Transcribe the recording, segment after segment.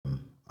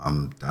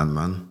I'm Dan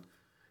Man.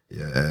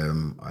 Yeah,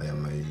 I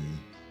am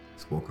a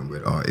spoken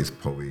word artist,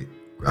 poet,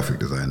 graphic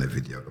designer,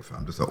 videographer.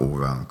 I'm just an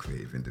all-round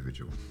creative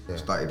individual. I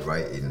started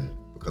writing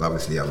because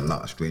obviously I'm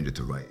not a stranger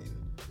to writing.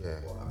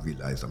 But I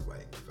realised I'm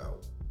writing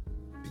without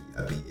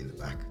a beat in the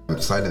back.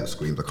 Silent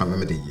Screams, I can't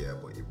remember the year,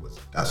 but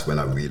that's when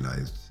I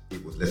realised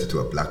it was Letter to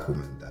a Black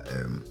Woman that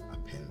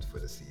I penned for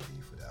the CD,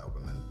 for the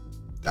album, and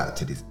that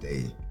to this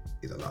day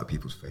is a lot of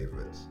people's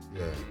favourites.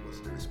 It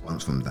was the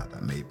response from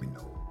that made me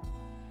know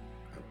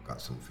I've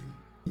got something.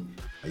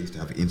 I used to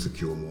have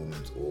insecure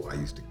moments, or I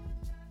used to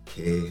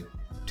care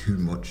too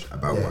much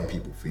about what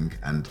people think,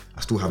 and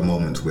I still have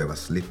moments where I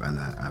slip and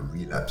I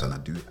relapse and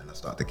I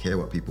start to care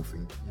what people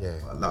think.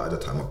 But a lot of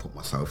the time I put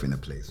myself in a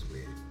place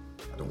where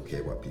I don't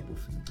care what people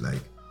think.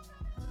 Like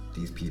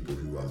these people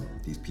who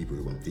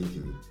I'm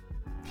thinking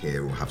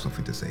care or have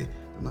something to say,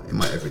 they're not in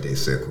my everyday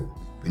circle.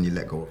 When you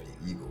let go of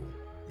your ego,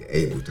 you're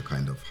able to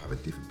kind of have a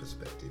different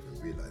perspective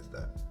and realize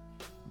that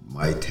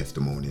my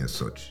testimony as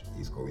such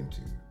is going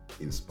to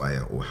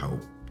inspire or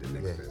help the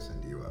next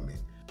person. Do you know what I mean?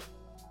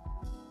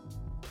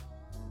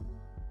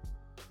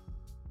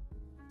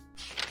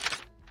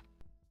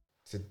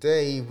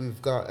 Today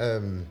we've got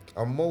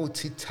a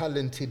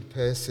multi-talented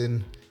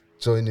person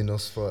joining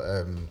us for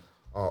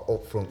our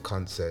Upfront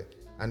concert,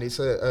 and it's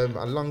a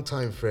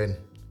long-time friend,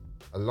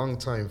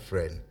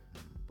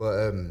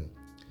 But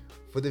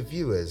for the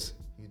viewers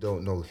who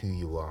don't know who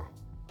you are,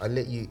 I'll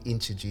let you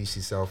introduce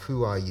yourself.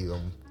 Who are you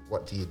and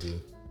what do you do?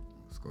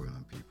 What's going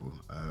on, people?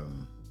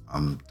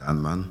 I'm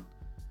Dan Man.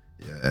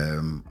 Yeah,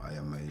 I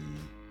am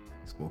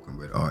a spoken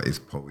word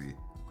artist, poet,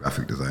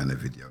 graphic designer,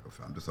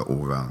 videographer. I'm just an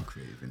all-round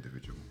creative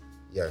individual.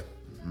 Yeah.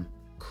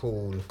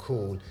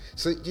 Cool.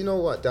 So you know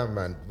what, Dan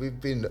Man,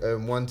 we've been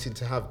wanting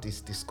to have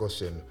this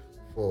discussion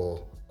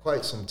for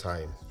quite some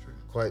time.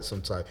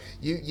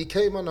 You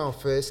came on our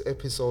first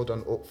episode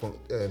on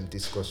Upfront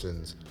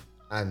Discussions,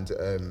 and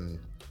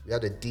we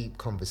had a deep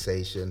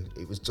conversation.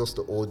 It was just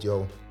the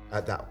audio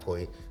at that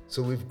point,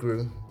 so we've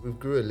grew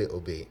a little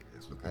bit,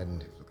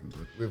 and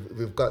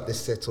we've got this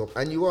set up.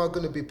 And you are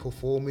going to be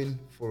performing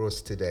for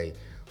us today,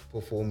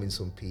 performing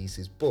some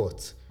pieces.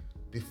 But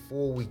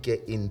before we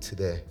get into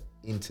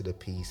the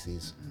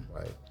pieces,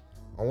 right,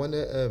 I want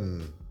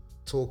to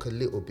talk a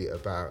little bit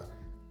about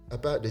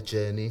the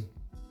journey,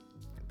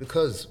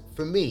 because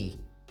for me,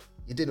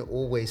 you didn't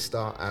always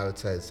start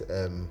out as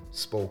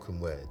spoken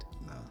word.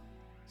 No.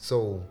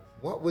 So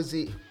what was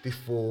it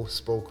before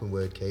spoken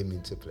word came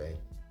into play?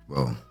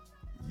 Well,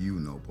 you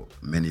know, but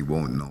many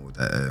won't know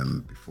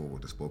that before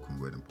the spoken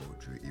word and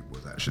poetry, it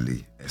was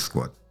actually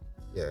S-Squad.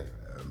 Yeah.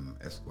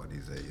 S-Squad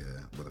is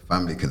a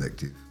family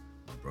collective.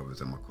 My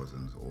brothers and my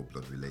cousins, all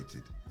blood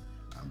related.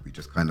 We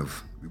just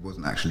we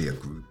wasn't actually a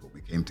group, but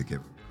we came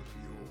together because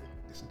we all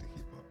listened to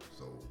hip hop.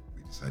 So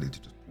we decided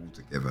to just pull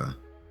together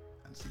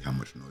and see how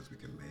much noise we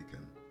can make.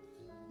 And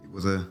it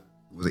was a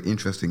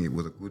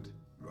good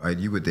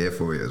ride. You were there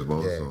for it as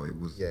well, so it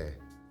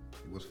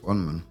was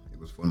fun, man. It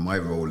was fun. My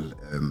role as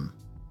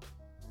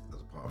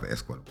a part of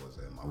S-Squad was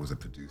I was a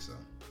producer,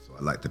 so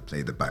I like to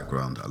play the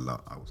background a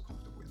lot. I was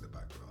comfortable in the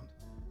background,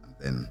 and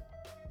then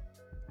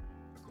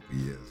a couple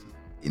of years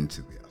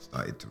into it, I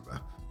started to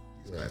rap.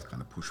 These guys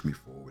kind of pushed me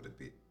forward a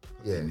bit.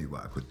 They knew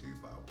what I could do,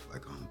 but I was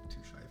like, I'm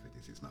too shy for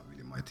this. It's not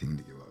really my thing,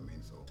 you get what I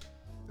mean? So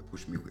they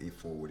pushed me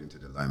forward into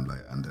the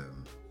limelight, and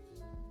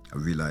I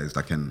realized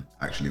I can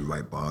actually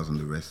write bars and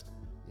the rest.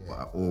 But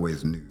I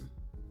always knew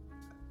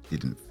I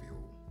didn't feel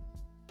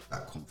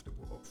that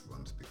comfortable up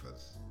front,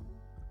 because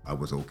I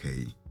was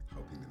okay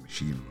helping the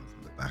machine run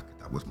from the back.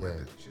 That was my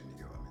position,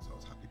 you know what I mean? So I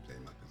was happy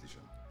playing my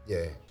position.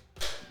 Yeah.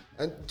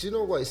 And do you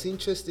know what? It's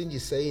interesting you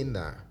saying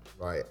that,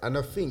 right? And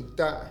I think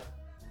that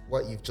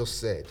what you've just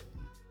said,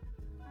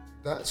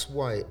 that's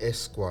why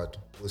S-Squad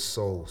was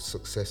so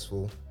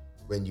successful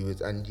and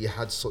you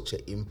had such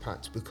an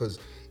impact, because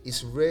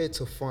it's rare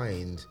to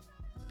find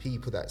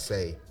people that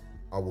say,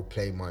 I will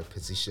play my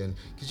position.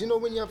 Because you know,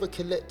 when you have a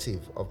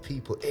collective of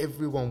people,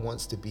 everyone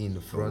wants to be in the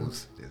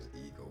front. There's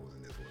egos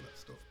and there's all that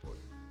stuff, but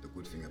the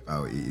good thing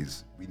about it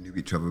is we knew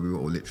each other. We were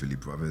all literally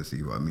brothers,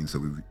 you know what I mean? So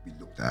we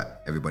looked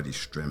at everybody's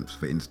strengths.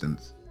 For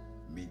instance,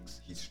 Meeks,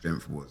 his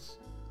strength was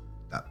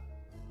that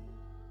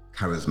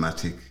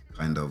charismatic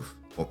kind of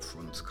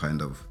upfront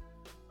kind of,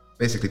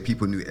 basically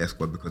people knew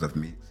S-Squad because of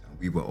Meeks, and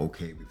we were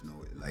okay with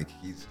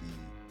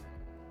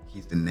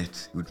he's the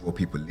net who would draw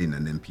people in,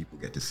 and then people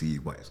get to see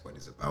what S-Squad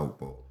is about.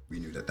 But we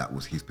knew that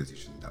was his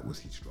position, that was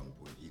his strong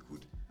point. He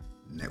could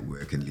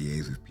network and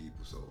liaise with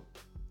people. So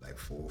like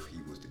Fourth,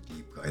 he was the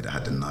deep guy that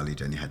had the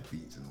knowledge, and he had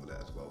beats and all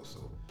that as well.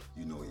 So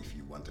you know, if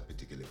you want a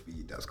particular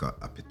beat that's got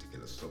a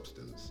particular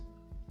substance,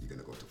 you're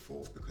gonna go to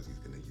Fourth, because he's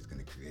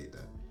gonna create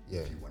that.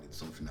 If you wanted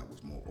something that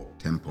was more up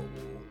tempo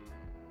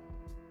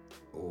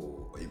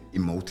or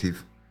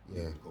emotive,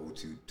 go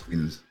to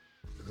Twins,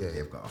 because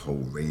they've got a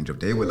whole range of.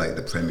 They were like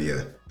the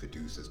premier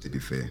producers, to be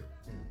fair,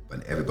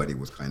 but everybody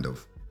was kind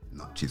of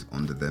notches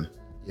under them.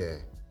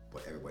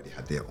 But everybody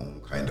had their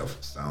own kind of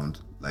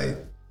sound. Like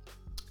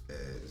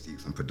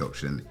Zeke's on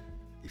production,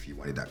 if you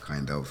wanted that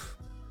kind of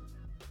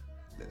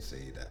let's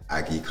say, the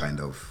Aggie kind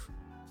of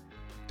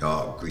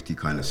dark, gritty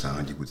kind of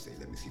sound, you would say,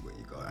 let me see what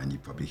you got, and you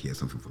probably hear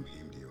something from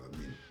him, do you know what I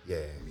mean?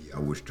 Yeah. Me, I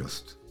was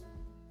just,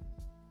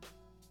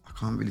 I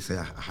can't really say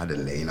I had a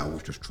lane, I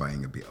was just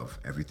trying a bit of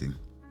everything.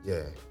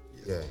 Yeah.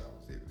 Yeah. That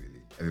was it,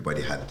 really.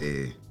 Everybody had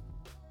their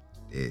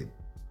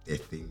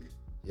thing.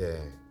 Yeah.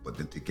 But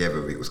then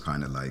together it was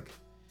kind of like,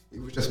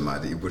 it was just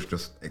mad, it was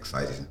just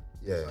exciting.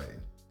 Yeah.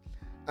 Exciting.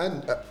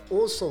 And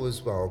also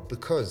as well,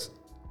 because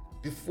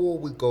before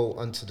we go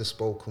onto the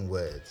spoken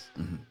words,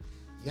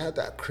 you had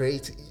that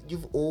creative,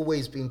 you've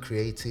always been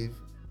creative,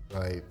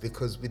 right?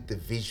 Because with the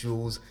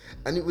visuals,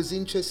 and it was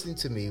interesting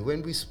to me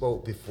when we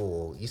spoke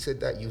before, you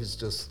said that you was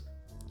just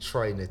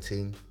trying a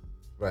thing,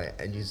 right?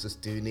 And you was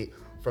just doing it.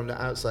 From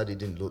the outside, it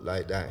didn't look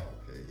like that,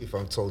 if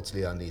I'm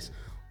totally honest.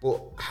 But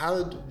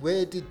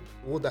where did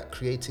all that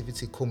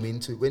creativity come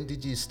into? When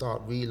did you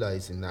start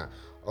realizing that,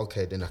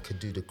 okay, then I could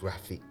do the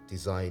graphic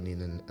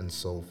designing and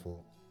so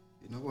forth?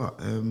 You know what?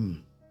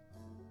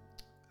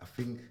 I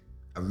think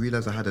I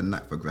realized I had a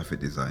knack for graphic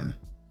design.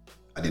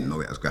 I didn't know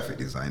it as graphic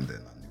design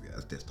then. I knew it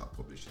as desktop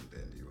publishing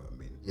then. You know what I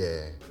mean?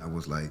 Yeah. When I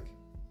was like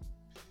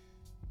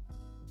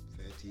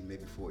 13,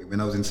 maybe 14.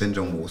 When I was in St.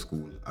 John Moore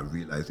School, I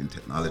realized in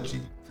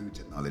technology, food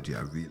technology,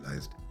 I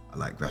realized I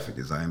like graphic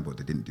design, but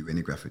they didn't do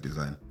any graphic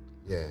design.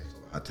 Yeah. So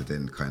I had to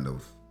then kind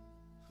of,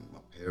 my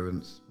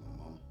parents,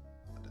 my mom,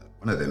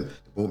 one of them,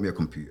 they bought me a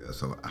computer,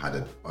 so I had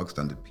a bog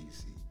standard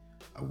PC.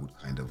 I would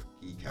kind of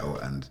geek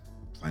out and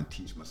try and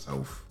teach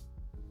myself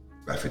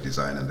graphic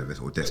design and the rest,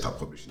 or desktop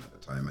publishing at the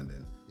time. And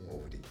then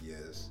over the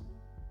years,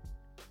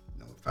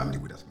 family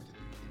would ask me to do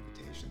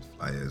invitations,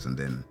 flyers, and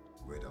then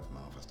word of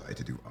mouth, I started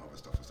to do other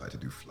stuff. I started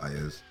to do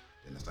flyers,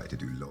 then I started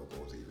to do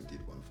logos. I even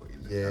did one for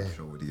in the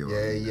show video.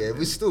 Yeah,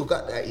 we still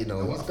got that, I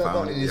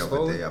found it the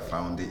other day. I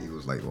found it. It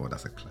was like, oh,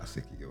 that's a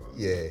classic. You know what I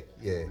mean?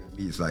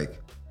 Yeah. It's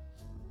like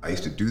I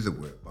used to do the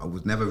work, but I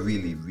was never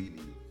really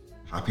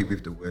happy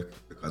with the work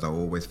because I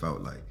always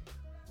felt like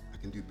I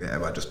can do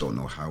better. I just don't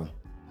know how.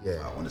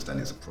 Yeah. I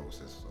understand it's a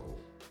process. So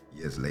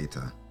years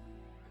later,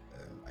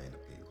 I ended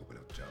up getting a couple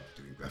of jobs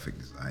doing graphic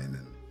design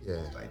and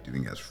started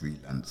doing it as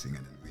freelancing,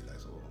 and then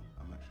realized, oh,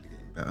 I'm actually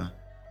getting better.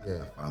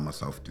 And I found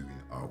myself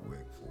doing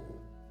artwork for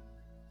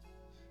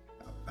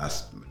a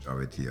vast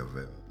majority of,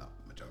 a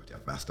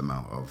vast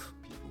amount of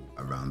people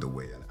around the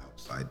way and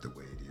outside the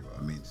way, do you know what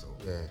I mean? So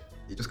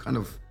it just kind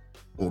of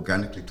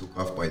organically took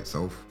off by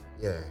itself.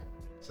 Yeah.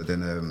 So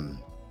then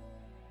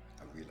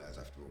I realized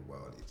after a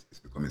while it's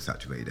becoming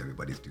saturated.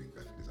 Everybody's doing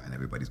graphic design,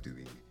 everybody's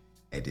doing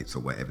edits or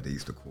whatever they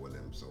used to call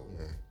them. So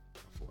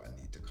I thought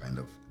I need to kind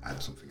of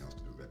add something else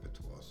to the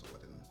repertoire. So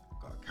I then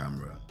got a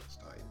camera,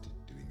 started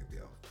doing a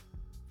bit of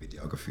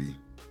videography.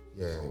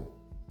 Yeah. So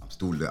I'm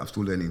still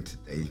learning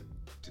today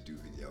to do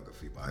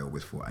videography, but I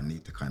always thought I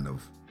need to kind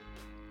of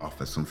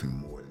offer something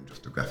more than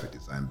just the graphic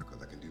design,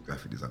 because I can do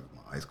graphic design with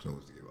my eyes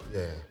closed. You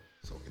know?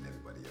 So can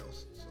everybody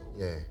else. So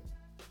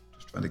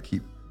just trying to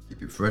keep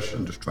it fresh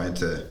and just trying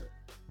to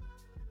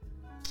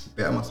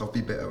better myself,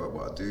 be better at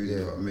what I do. You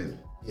know what I mean?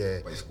 Yeah.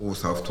 But it's all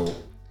self-taught.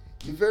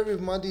 You're very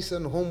modest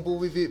and humble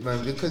with it,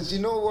 man, because you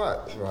know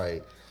what,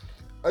 right?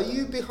 Are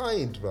you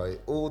behind, right,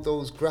 all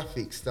those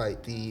graphics,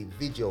 like the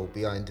video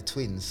behind the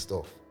twins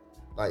stuff?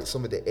 Like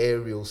some of the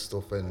aerial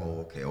stuff and...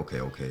 Oh,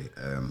 okay.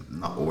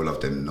 Not all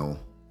of them, no.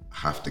 I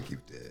have to give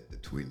the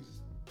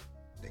twins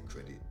their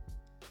credit.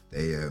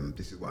 They,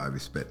 this is why I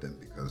respect them,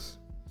 because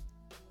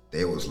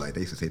they always like,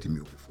 they used to say to me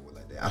before,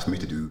 like they asked me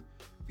to do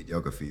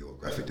videography or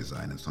graphic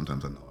design, and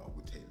sometimes I know I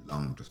would take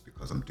long just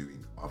because I'm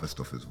doing other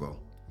stuff as well.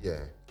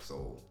 Yeah.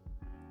 So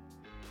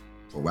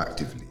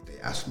proactively, they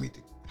asked me to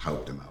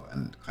help them out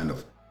and kind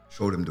of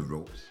show them the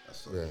ropes as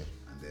such. Yeah.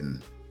 And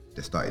then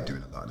they started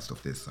doing a lot of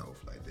stuff themselves,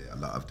 like a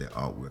lot of their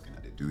artwork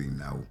that they're doing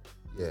now.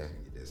 Yeah.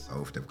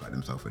 Themselves, they've got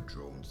themselves a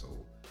drone, so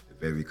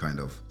they're very kind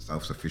of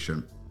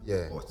self-sufficient.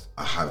 Yeah. But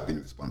I have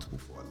been responsible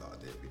for a lot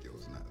of their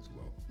videos and that as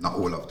well. Not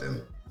all of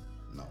them,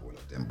 but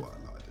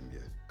a lot of them, yeah.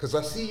 Because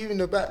I see you in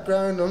the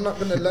background, I'm not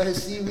going to lie, I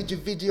see you with your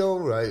video,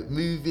 right,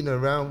 moving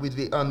around with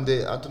it on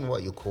the, I don't know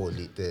what you call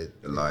it, the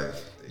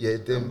live.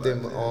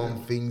 Them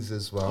arm things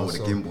as well. Oh, the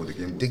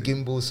gimbal. The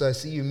gimbal, so I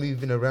see you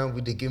moving around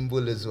with the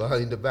gimbal as well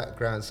in the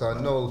background, so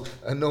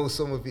I know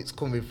some of it's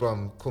coming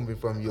from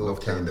your I love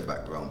playing in the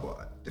background,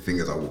 but the thing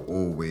is I will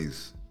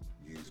always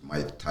use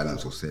my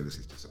talents or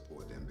services to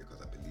support them,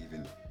 because I believe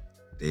in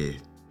their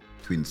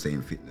twin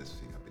same fitness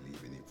thing. I believe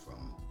in it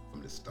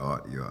from the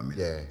start, you know what I mean?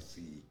 Yeah.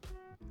 See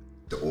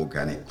the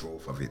organic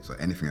growth of it, so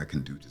anything I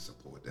can do to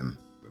support them,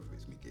 whether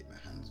it's me getting my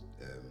hands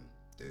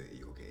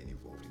dirty or getting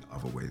involved in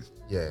other ways,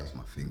 that's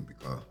my thing,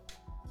 because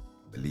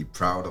I believe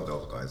proud of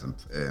those guys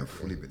and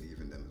fully believe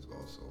in them as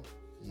well. So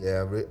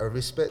yeah, I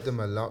respect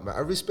them a lot, man. I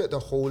respect the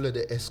whole of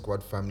the S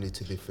Squad family,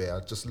 to be fair. I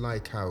just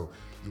like how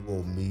you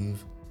all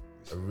move.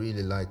 I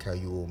really like how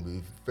you all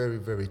move. Very,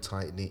 very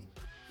tight-knit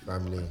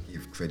family. I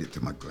give credit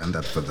to my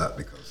granddad for that,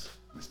 because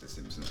Mr.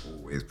 Simpson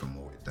always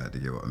promoted that,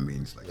 you know what I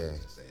mean? It's like he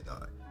used to say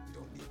that you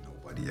don't need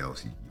nobody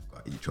else, you've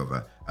got each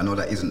other. I know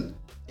that isn't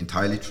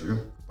entirely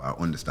true, but I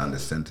understand the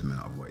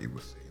sentiment of what he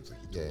was saying. So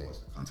he taught us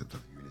the concept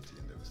of unity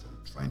and everything,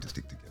 trying to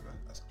stick together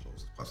as close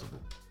as possible.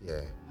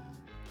 Yeah.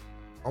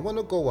 I want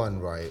to go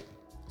on, right,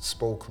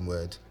 spoken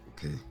word.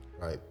 Okay.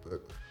 Right,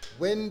 but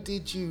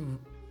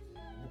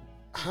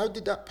how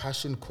did that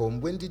passion come?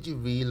 When did you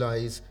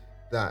realize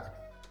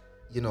that,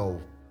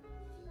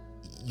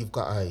 you've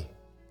got a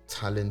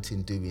talent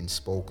in doing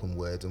spoken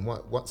word, and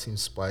what's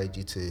inspired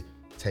you to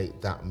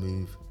take that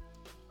move?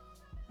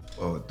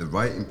 Well, the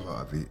writing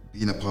part of it,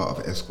 being a part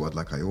of Esquad,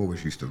 like I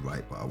always used to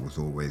write, but I was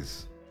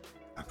always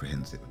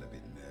apprehensive and a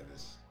bit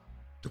nervous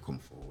to come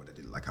forward. I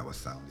didn't like how I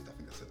sounded. I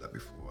think I said that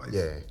before.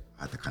 I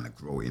had to kind of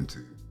grow into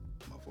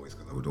my voice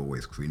because I would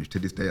always cringe. To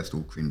this day, I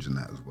still cringe in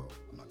that as well.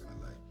 I'm not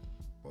gonna lie.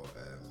 But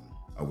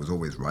I was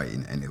always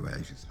writing anyway. I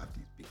used to have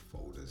these big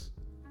folders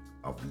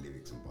of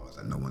lyrics and bars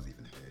that no one's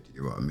even heard.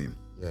 You know what I mean?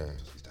 Yeah. I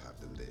just used to have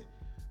them there.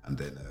 And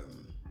then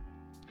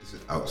this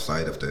is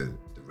outside of the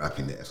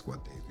rapping, the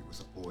Esquad days. We were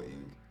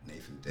supporting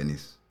Nathan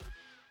Dennis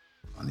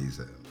on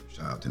his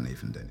shout out to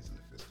Nathan Dennis and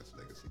the First Class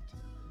Legacy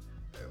team.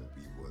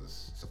 We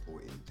was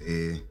supporting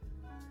their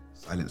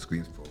Silent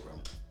Screens program.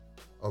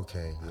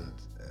 Okay. And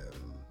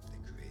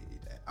they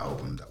created an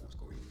album that was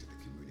going into the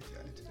community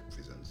and into the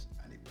prisons,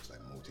 and it was like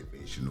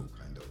motivational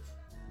kind of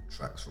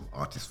tracks from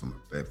artists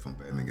from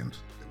Birmingham.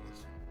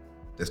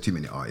 There's too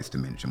many artists to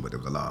mention, but there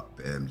was a lot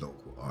of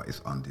local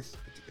artists on this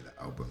particular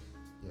album.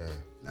 Yeah.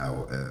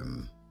 Now,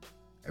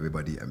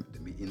 everybody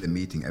in the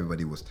meeting,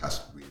 everybody was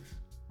tasked with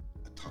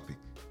a topic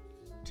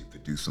to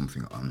produce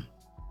something on.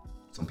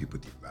 Some people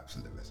did raps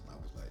and the rest, and I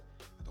was like,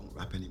 I don't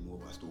rap anymore,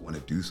 but I still want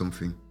to do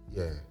something.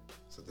 Yeah.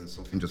 So then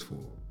something just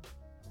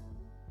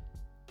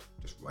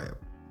write a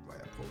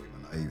poem,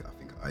 and I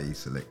think I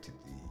selected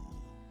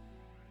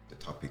the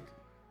topic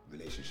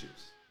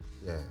relationships.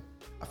 Yeah.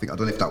 I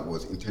don't know if that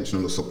was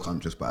intentional or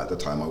subconscious, but at the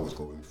time I was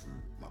going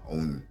through my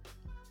own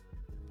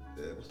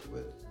what's the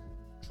word?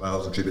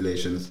 Trials and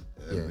tribulations,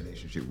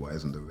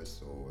 relationship-wise and the rest.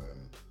 So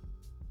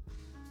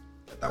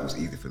that was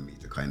easy for me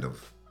to kind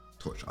of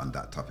touch on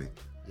that topic.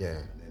 Yeah.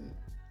 And then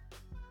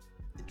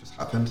it just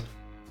happened.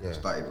 Yeah. I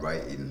started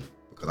writing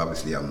because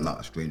obviously I'm not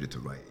a stranger to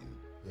writing.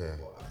 Yeah.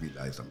 But I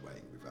realized I'm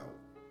writing without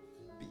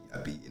a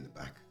beat in the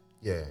back.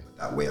 Yeah. But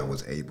that way I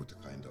was able to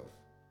kind of,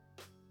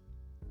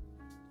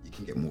 you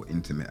can get more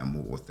intimate and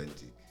more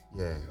authentic.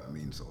 Yeah. You know what I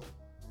mean? So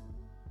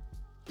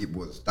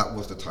that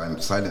was the time,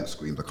 Silent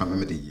Screams, I can't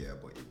remember the year,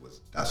 but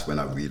that's when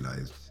I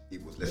realized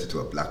it was Letter to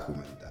a Black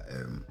Woman that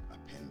I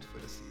penned for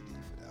the CD,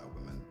 for the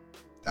album, and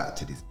that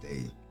to this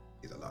day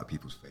is a lot of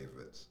people's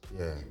favorites.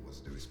 Yeah. It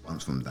was the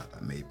response from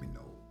that made me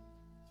know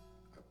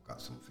I've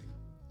got something.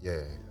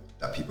 Yeah.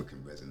 That people can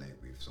resonate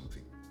with,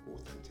 something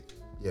authentic.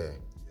 Yeah.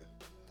 Yeah.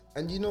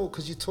 And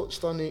because you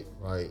touched on it,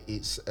 right,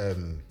 it's,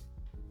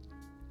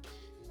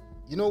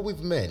 with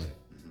men,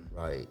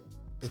 right,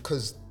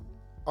 because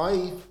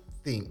I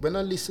think when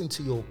I listen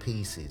to your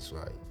pieces,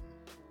 right,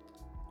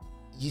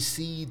 you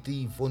see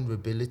the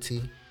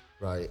vulnerability,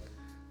 right?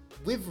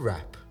 With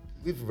rap,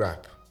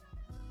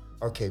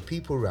 okay,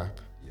 people rap,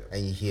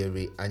 and you hear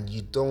it, and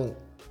you don't,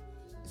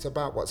 it's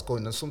about what's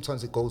going on.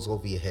 Sometimes it goes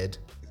over your head,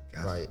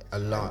 right? A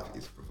lot.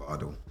 It's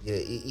bravado. Yeah,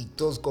 it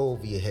does go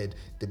over your head.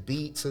 The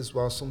beats as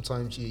well,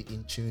 sometimes you're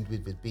in tune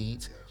with the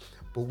beat.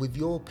 But with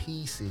your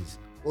pieces,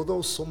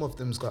 although some of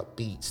them's got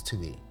beats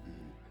to it,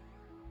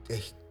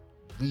 they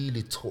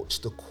really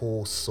touch the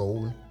core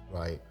soul,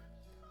 right?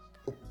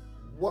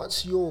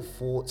 What's your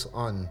thoughts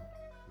on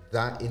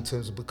that in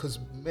terms of, because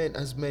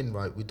as men,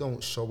 right, we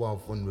don't show our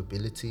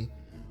vulnerability,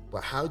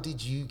 but how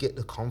did you get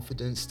the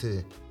confidence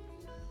to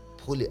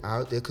pull it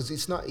out there? Because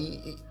it's not,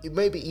 it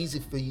may be easy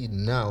for you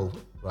now,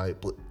 right,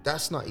 but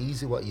that's not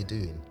easy what you're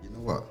doing. You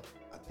know what?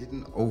 I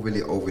didn't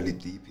overly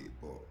deep it,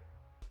 but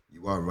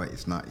you are right,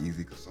 it's not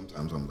easy, because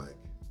sometimes I'm like,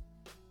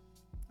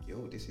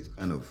 yo, this is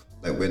kind of,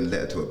 like when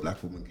Letter to a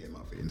Black Woman came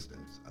out, for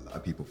instance, a lot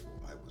of people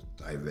thought I was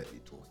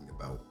directly talking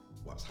about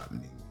what's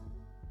happening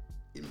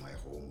in my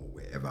home or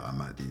wherever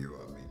I'm at, you know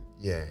what I mean?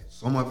 Yeah.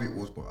 Some of it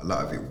was, but a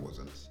lot of it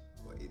wasn't.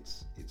 But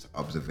it's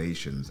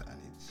observations and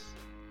it's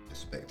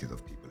perspectives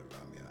of people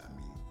around me and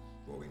me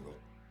growing up.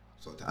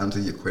 So to answer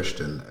your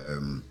question,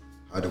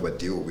 how do I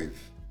deal with,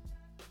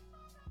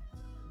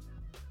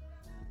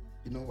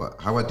 you know what,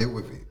 how I deal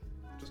with it,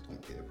 I just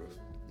don't care, bro.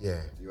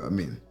 Yeah. You know what I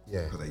mean?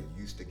 Yeah. Because I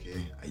used to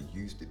care. I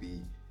used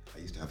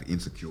to have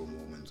insecure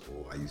moments,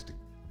 or I used to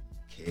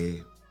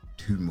care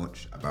too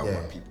much about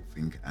what people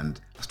think,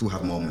 and I still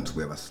have moments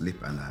where I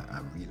slip and I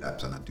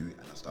relapse and I do it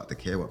and I start to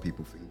care what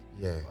people think.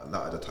 Yeah. But a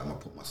lot of the time I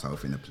put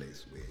myself in a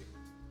place where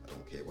I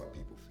don't care what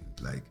people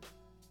think. Like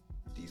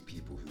these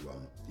people who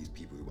I'm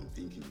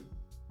thinking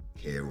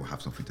care or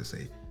have something to say,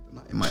 they're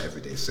not in my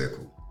everyday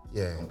circle.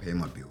 Yeah. They don't pay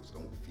my bills, they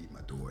don't feed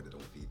my daughter, they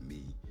don't feed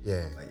me.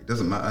 Yeah. Like it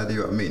doesn't matter, do you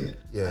know what I mean?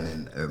 Yeah.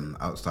 And then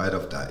outside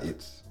of that,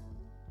 it's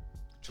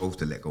chose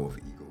to let go of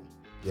ego.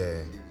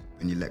 Yeah.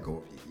 When you let go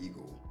of your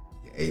ego,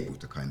 you're able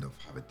to kind of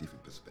have a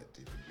different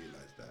perspective and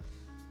realize that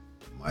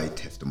my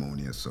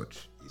testimony as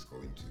such is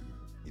going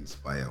to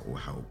inspire or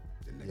help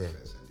the next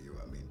person, do you know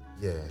what I mean?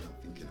 Yeah. And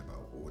I'm thinking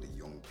about all the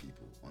young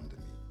people under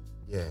me,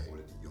 Yeah. all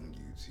of the young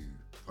youths who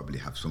probably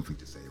have something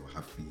to say or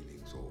have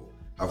feelings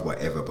or have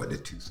whatever, but they're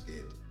too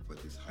scared for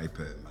this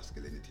hyper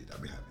masculinity that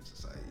we have in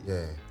society.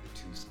 Yeah. They're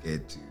too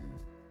scared to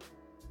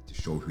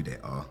show who they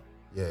are.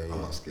 Yeah,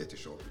 I'm not scared to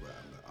show who I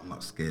am. I'm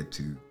not scared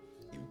to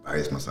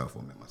embarrass myself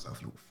or make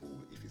myself look fool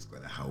if it's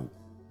going to help.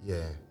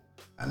 Yeah.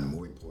 And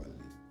more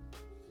importantly,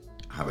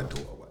 I have a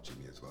daughter watching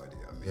me as well. You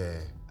know what I mean?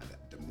 Yeah. And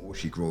the more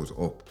she grows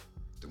up,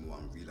 the more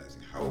I'm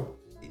realizing how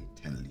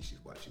intently she's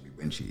watching me.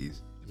 When she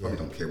is, she probably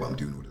don't care what I'm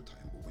doing all the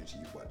time, but when she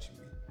is watching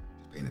me,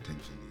 she's paying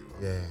attention. You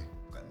know? Yeah.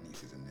 I've got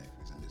nieces and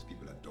nephews, and there's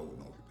people that don't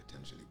know who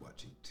potentially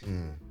watching too.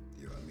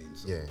 You know what I mean?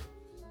 So Yeah.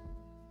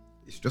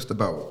 it's just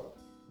about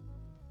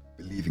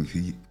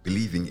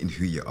believing in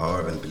who you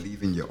are and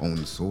believing your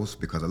own source,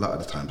 because a lot of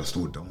the times I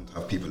still don't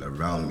have people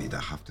around me that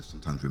have to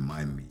sometimes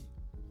remind me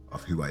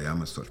of who I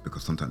am as such,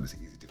 because sometimes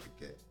it's easy to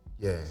forget.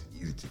 Yeah. It's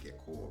easy to get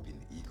caught up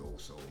in ego.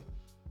 So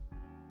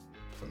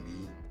for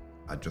me,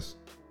 I just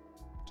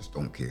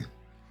don't care.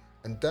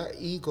 And that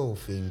ego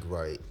thing,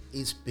 right,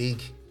 it's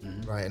big,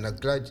 right? And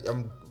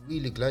I'm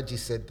really glad you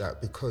said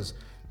that, because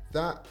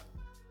that,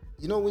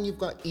 you know, when you've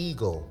got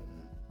ego,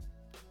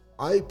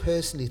 I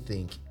personally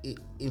think it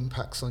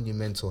impacts on your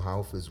mental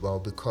health as well,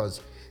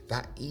 because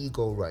that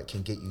ego, right,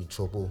 can get you in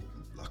trouble.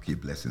 Lucky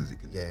blessings,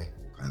 it can do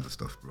all kinds of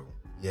stuff, bro.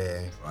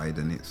 Yeah. Pride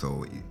in it.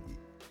 So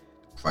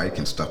pride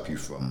can stop you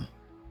from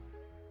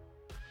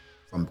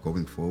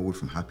going forward,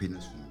 from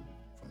happiness,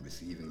 from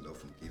receiving love,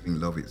 from giving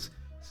love. It's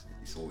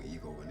all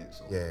ego in it.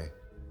 So yeah,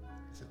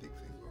 it's a big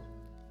thing, bro.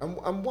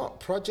 And what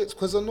projects?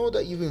 Because I know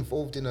that you're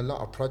involved in a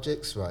lot of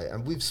projects, right?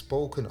 And we've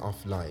spoken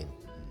offline.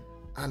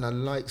 And I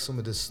like some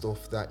of the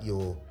stuff that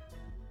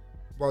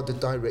the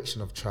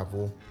direction of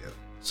travel. Yep.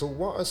 So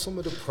what are some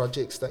of the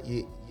projects that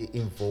you're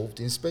involved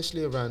in,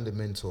 especially around the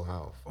mental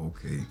health?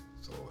 Okay,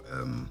 so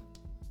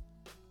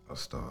I'll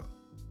start.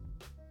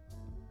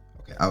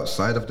 Okay,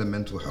 outside of the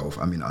mental health,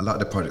 I mean, a lot of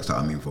the projects that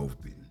I'm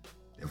involved in,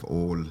 they've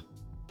all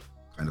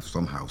kind of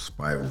somehow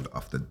spiraled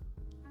after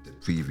the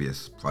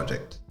previous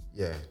project.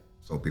 Yeah.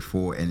 So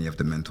before any of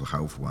the mental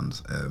health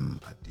ones,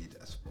 I did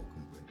a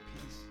spoken word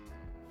piece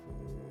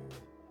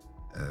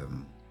for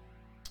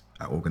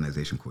an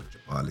organization called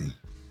Jabali.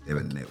 They're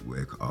a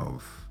network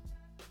of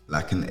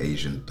Black and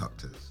Asian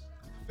doctors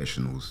and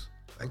professionals,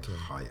 like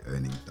high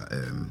earning,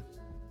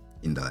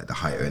 in the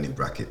high earning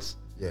brackets.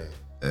 Yeah.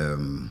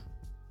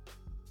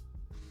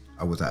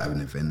 I was at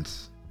an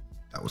event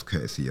that was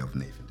courtesy of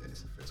Nathan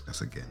Dennis and First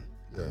Class again.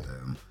 Yeah.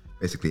 And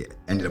basically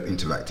ended up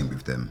interacting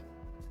with them,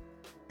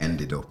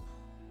 ended up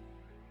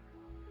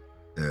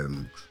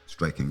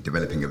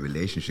developing a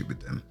relationship with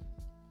them,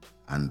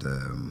 and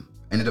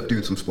ended up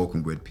doing some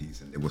spoken word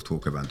piece, and there was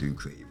talk about doing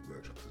creative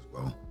workshops as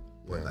well,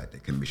 where like they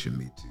commissioned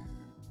me to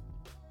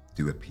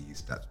do a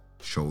piece that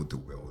showed the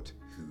world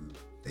who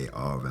they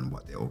are and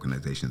what their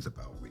organization is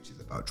about, which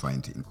is about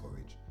trying to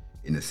encourage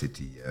inner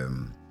city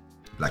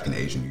Black and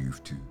Asian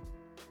youth to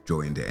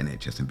join the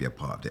NHS and be a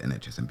part of the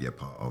NHS and be a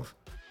part of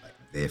like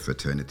their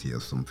fraternity or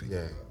something. Yeah.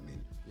 You know what I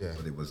mean? Yeah.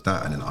 So there was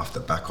that, and then off the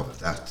back of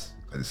that,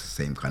 because it's the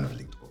same kind of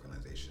linked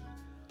organization,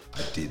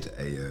 I did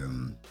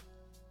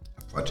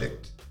a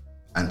project,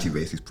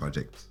 anti-racist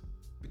project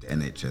with the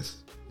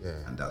NHS.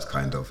 Yeah. And that's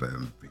kind of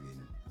bringing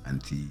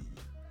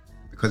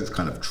because it's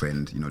kind of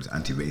trend, you know, this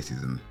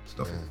anti-racism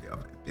stuff is a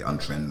bit on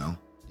trend now.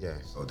 Yeah.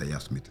 So they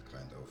asked me to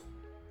kind of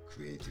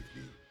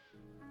creatively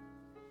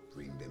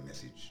bring their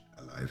message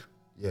alive.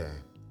 Yeah.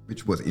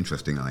 Which was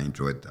interesting, and I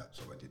enjoyed that.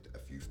 So I did a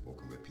few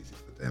spoken word pieces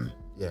for them.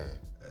 Yeah.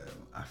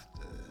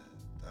 After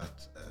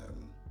that,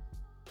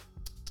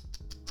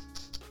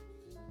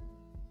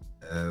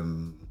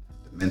 the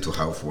mental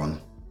health one.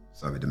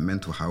 Sorry, the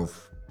mental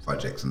health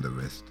projects and the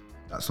rest.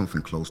 That's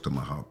something close to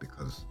my heart,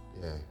 because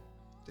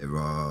there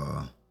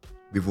are,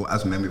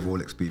 as men, we've all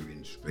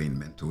experienced strained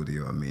mental, you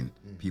know what I mean?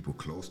 People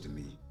close to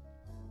me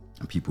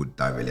and people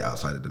directly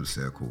outside of the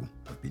circle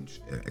have been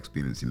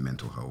experiencing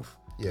mental health.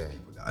 Yeah.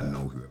 People that I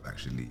know who have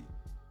actually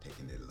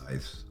taken their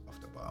lives off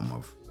the bottom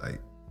of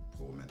like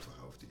poor mental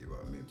health, you know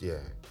what I mean? Yeah.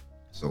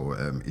 So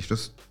it's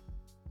just,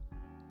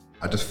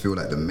 I just feel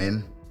like the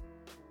men,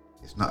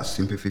 it's not a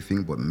sympathy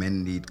thing, but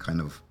men need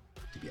kind of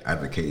to be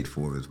advocated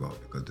for as well,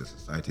 because the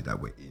society that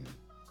we're in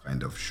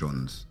kind of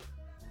shuns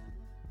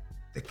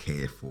the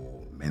care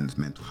for men's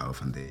mental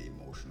health and their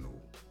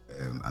emotional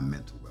and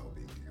mental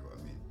well-being, you know what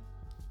I mean?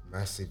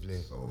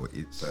 Massively. So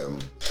it's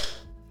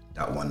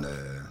that one,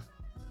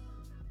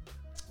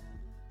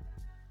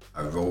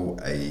 I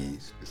wrote a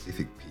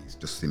specific piece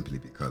just simply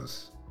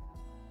because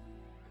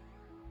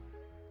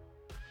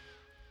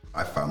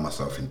I found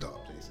myself in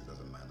dark places as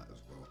a man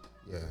as well.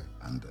 Yeah.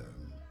 And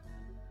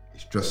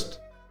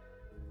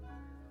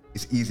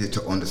it's easier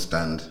to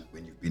understand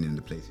when you've been in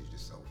the places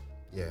yourself.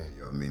 Yeah. You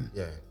know what I mean?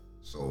 Yeah.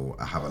 So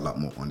I have a lot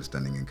more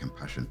understanding and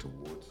compassion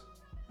towards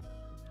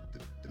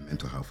the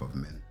mental health of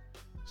men.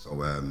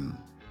 So I've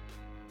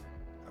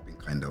been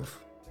kind of,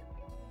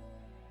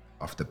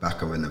 off the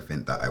back of an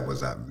event that I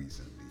was at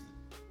recently,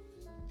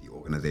 the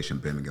organization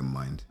Birmingham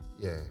Mind.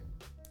 Yeah.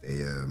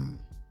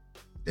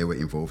 They were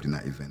involved in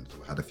that event, so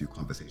I had a few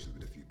conversations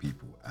with a few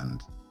people,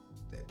 and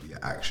that we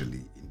are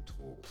actually in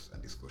talks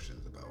and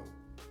discussions about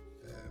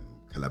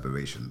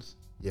collaborations.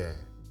 Yeah.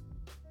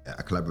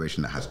 A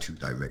collaboration that has two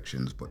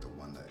directions, but the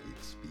one that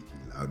is speaking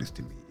loudest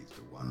to me is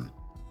the one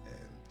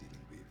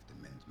dealing with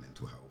the men's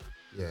mental health.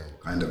 Yeah.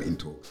 Kind of in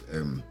talks,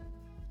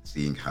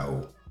 seeing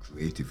how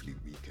creatively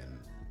we can,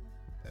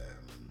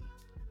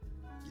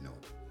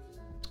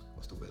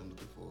 what's the word I'm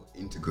looking for?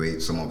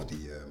 Integrate some of the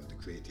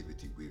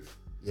creativity with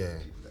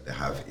people that they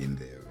have in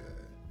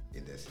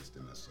their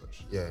system as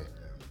such. Yeah.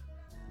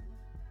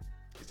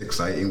 It's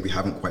exciting. We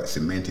haven't quite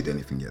cemented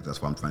anything yet.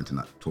 That's why I'm trying to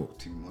not talk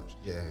too much.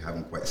 Yeah. We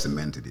haven't quite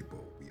cemented it, but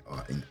we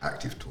are in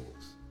active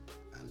talks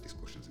and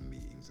discussions and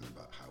meetings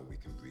about how we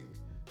can bring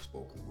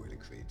spoken word and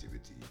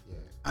creativity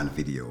and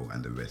video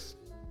and the rest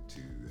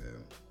to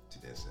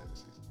their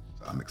services.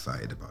 So I'm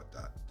excited about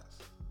that. That's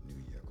New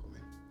Year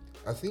coming.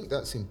 I think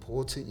that's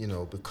important,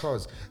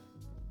 because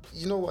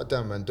you know what,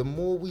 Dan, man, the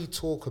more we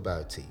talk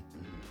about it,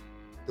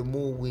 the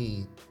more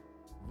we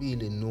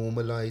really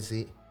normalize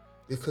it,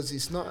 because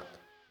it's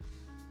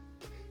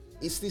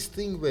this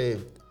thing where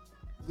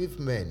with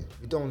men,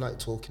 we don't like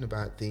talking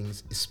about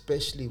things,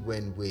 especially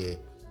when we're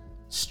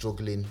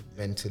struggling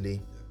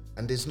mentally,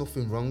 and there's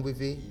nothing wrong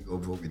with it. Ego,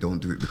 bro, we don't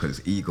do it because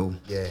it's ego.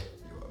 Yeah. You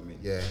know what I mean?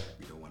 Yeah.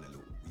 We don't want to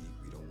look weak.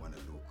 We don't want to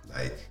look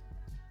like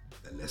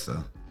the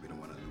lesser. We don't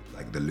want to look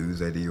like the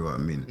loser, do you know what I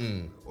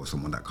mean? Or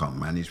someone that can't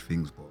manage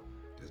things, but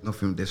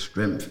there's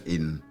strength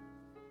in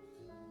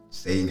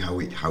saying how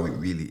it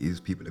really is.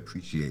 People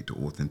appreciate the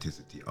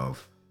authenticity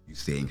of you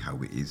saying how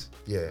it is.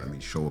 Yeah. I mean,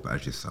 show up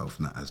as yourself,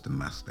 not as the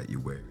mask that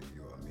you're wearing,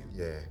 you know what I mean?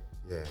 Yeah,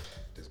 yeah.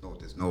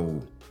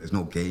 There's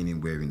no gain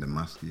in wearing the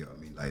mask, you know what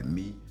I mean? Like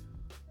me,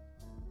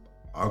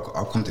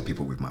 I'll come to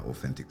people with my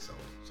authentic self.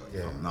 So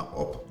if I'm not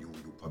up, you'll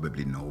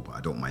probably know, but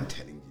I don't mind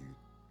telling you.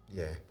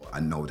 Yeah. But I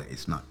know that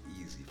it's not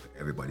easy for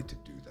everybody to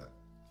do that.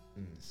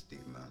 The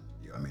stigma,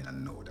 you know what I mean? I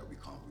know that we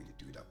can't really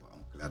do that, but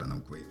I'm glad and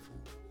I'm grateful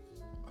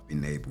I've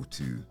been able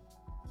to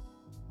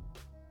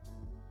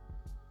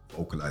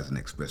vocalize and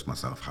express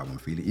myself how I'm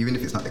feeling, even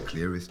if it's not the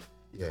clearest,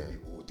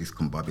 or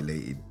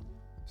discombobulated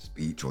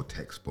speech or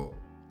text, but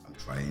I'm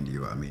trying, you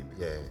know what I mean?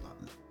 Because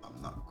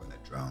I'm not gonna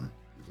drown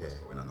with what's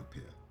going on up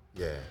here.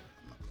 Yeah.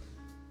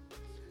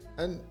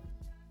 And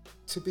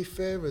to be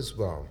fair as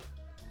well,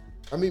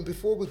 I mean,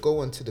 before we go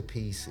on to the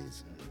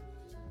pieces,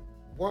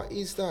 what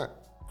is that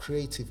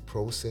creative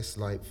process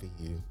like for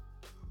you?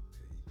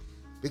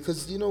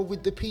 Because,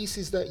 with the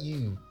pieces that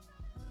you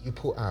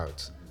put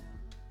out,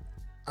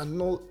 I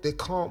know there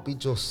can't be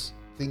just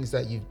things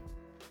that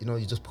you're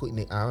just putting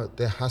it out.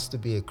 There has to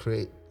be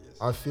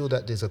I feel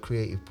that there's a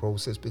creative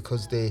process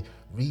because they're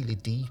really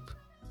deep.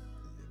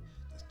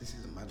 This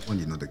is a mad one,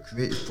 the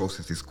creative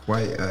process is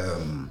quite,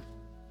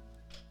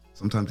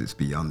 sometimes it's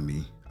beyond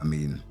me. I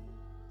mean,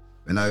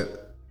 when I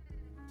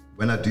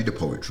do the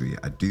poetry,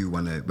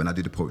 when I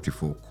do the poetry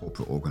for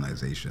corporate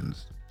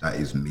organizations, that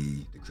is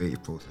me. The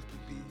creative process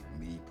would be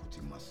me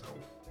putting myself,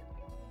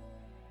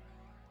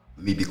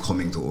 me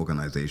becoming the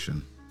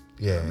organization.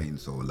 Yeah. You know what I mean,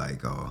 so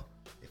like,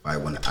 if I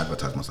want to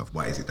advertise myself,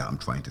 what is it that I'm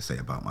trying to say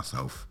about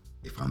myself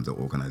if I'm the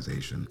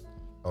organization?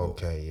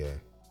 Okay, yeah.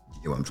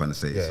 You know what I'm trying to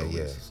say? Yeah, so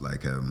yeah. It's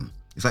like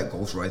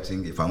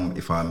ghostwriting. If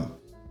I'm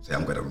say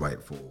I'm gonna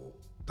write for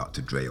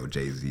Dr. Dre or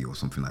Jay-Z or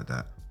something like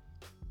that,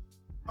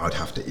 I'd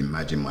have to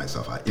imagine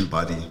myself. I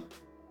embody.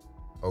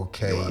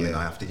 Okay, you know what I mean?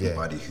 I have to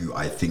embody who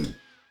I think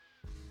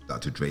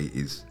Dr. Dre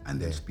is,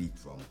 and then speak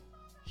from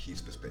his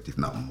perspective,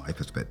 not my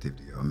perspective.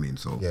 You know what I mean?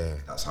 So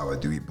that's how I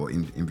do it. But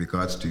in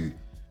regards to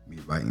me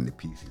writing the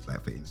pieces,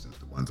 like for instance,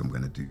 the ones I'm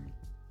gonna do,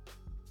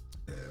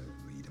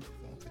 read and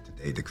perform for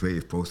today, the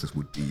creative process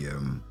would be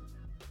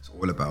it's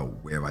all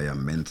about where I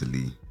am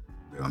mentally,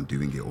 where I'm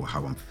doing it, or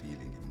how I'm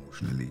feeling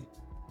emotionally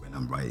when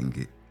I'm writing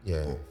it.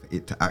 Yeah. But for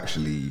it to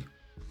actually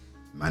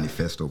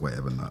manifest or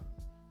whatever, not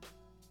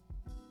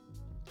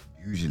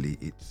usually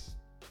it's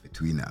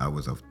between the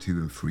hours of 2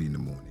 and 3 in the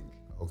morning.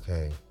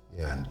 Okay.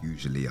 Yeah. And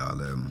usually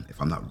I'll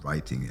if I'm not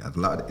writing it,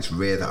 it's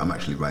rare that I'm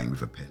actually writing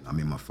with a pen. I'm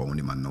in my phone,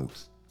 in my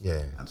notes.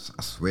 Yeah. And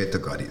I swear to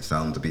God, it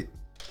sounds a bit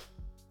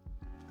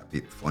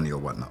funny or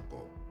whatnot,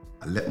 but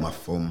I let my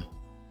thumb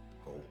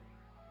go.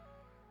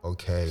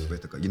 Okay. I swear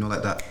to God,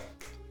 like that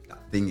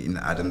thing in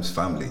the Addams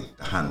Family,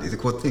 the hand. Is it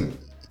called thing?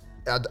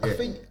 I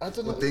think I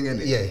don't know. Thing,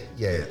 innit?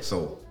 Yeah.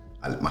 So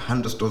my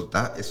hand just does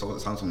that. It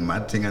sounds a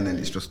mad thing, and then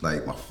it's just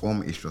like my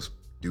thumb is just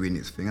doing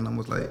its thing, and I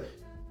was like,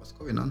 what's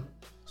going on?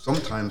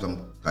 Sometimes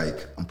I'm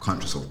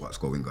conscious of what's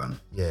going on.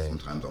 Yeah.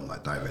 Sometimes I'm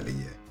like directly,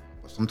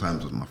 but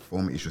sometimes my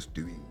thumb is just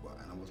doing what,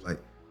 and I was like,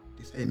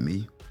 this ain't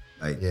me.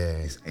 Like,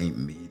 this ain't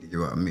me. You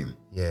know what I mean?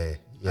 Yeah.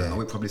 I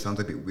know it probably sounds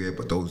a bit weird,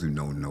 but those who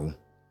know.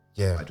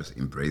 Yeah. I just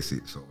embrace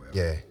it. So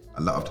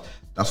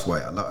that's why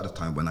a lot of the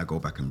time when I go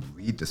back and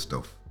read the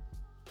stuff,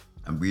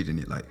 I'm reading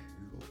it like,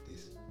 who wrote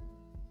this?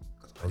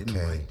 Because I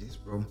didn't write this,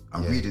 bro.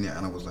 I'm reading it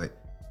and I was like,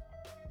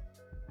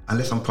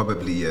 unless I'm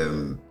probably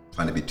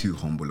trying to be too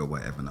humble or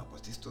whatever, now,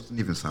 but this doesn't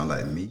even sound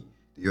like me.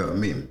 Do you know what I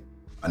mean?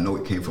 I know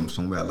it came from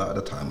somewhere. A lot of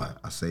the time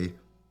I say,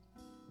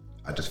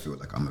 I just feel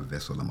like I'm a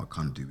vessel and I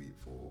can't do it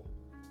for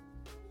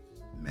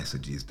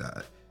messages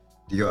that,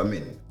 do you know what I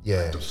mean?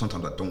 Yeah.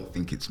 Sometimes I don't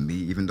think it's me,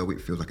 even though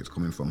it feels like it's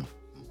coming from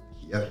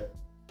yeah,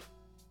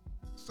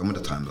 some of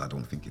the times I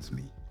don't think it's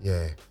me.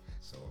 Yeah.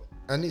 So,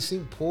 and it's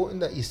important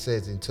that you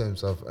said in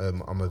terms of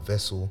I'm a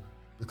vessel,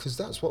 because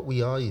that's what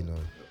we are, you know.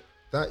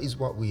 That is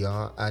what we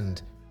are,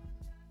 and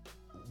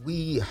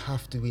we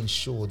have to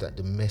ensure that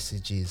the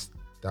messages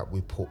that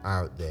we put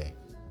out there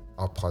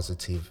are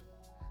positive,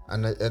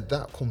 and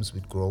that comes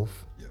with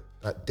growth. yeah.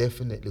 That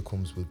definitely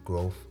comes with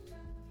growth.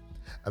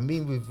 I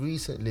mean, we've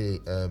recently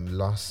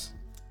lost,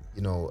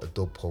 you know, a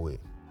dub poet,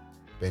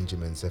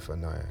 Benjamin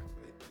Zephaniah.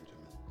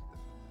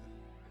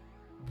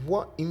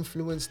 What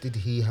influence did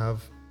he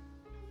have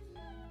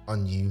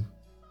on you?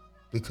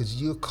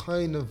 Because you're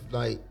kind of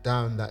like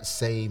down that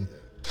same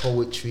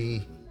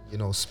poetry, you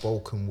know,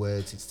 spoken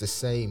words. It's the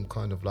same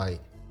kind of like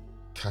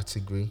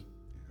category.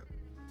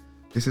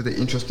 This is the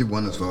interesting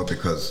one as well,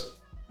 because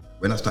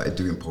when I started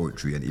doing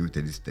poetry, and even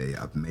to this day,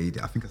 I've made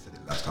it, I think I said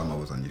it last time I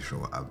was on your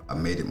show, I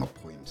made it my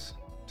point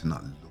to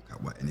not look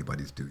at what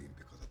anybody's doing,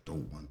 because I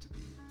don't want to be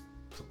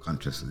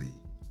subconsciously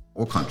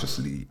or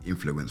consciously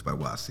influenced by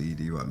what I see.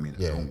 Do you know what I mean?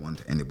 Yeah. I don't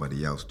want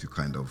anybody else to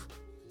kind of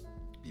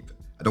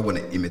I don't want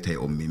to imitate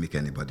or mimic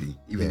anybody,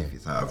 even if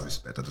it's out of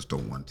respect. I just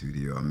don't want to. Do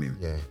you know what I mean?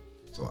 Yeah.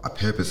 So I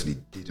purposely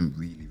didn't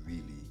really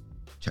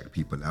check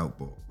people out.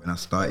 But when I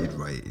started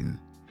writing,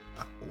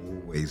 I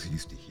always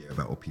used to hear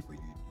about, or people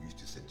used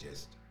to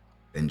suggest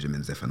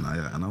Benjamin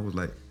Zephaniah, and I was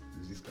like,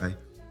 who's this guy?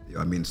 You know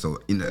what I mean? So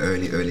in the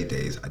early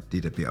days, I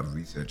did a bit of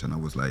research, and I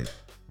was like,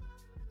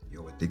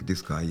 yo, I dig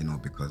this guy, you know,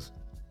 because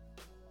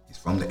he's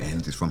from the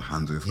ends, he's from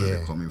Handsworth, where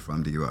they're coming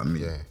from. Do you know what I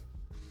mean? Yeah.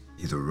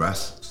 He's a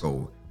Ras,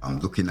 so I'm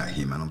looking at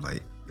him and I'm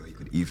like, yo, he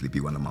could easily be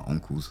one of my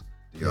uncles.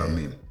 Do you know what I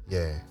mean?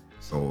 Yeah.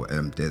 So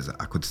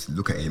I could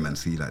look at him and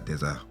see like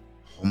there's a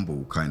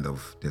humble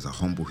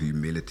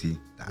humility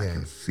that I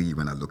can see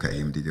when I look at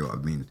him. Do you know what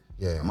I mean?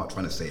 Yeah. I'm not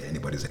trying to say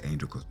anybody's an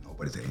angel, because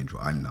nobody's an angel.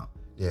 I'm not.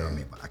 You know what I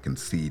mean? But I can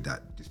see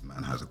that this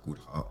man has a good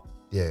heart.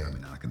 Yeah. You know what I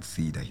mean, and I can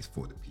see that he's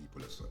for the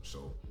people as such.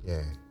 So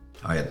Yeah.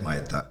 I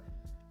admired that.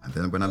 And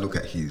then when I look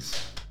at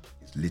his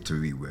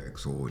literary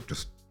works, or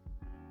just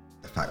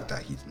the fact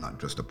that he's not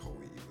just a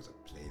poet, he was a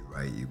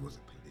playwright, he was a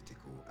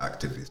political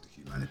activist, a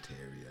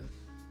humanitarian,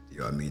 do you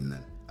know what I mean,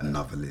 a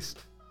novelist,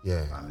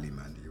 family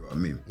man, do you know what I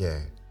mean? Yeah.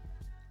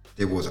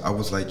 I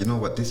was like, you know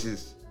what,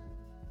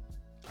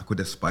 I could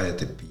aspire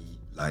to be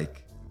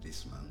like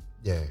this man.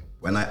 Yeah.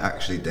 When I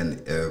actually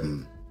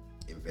then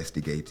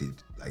investigated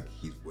like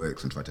his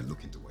works and tried to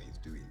look into what he's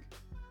doing,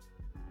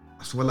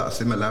 I saw a lot of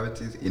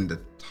similarities in the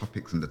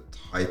topics and the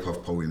type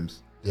of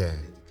poems. Yeah.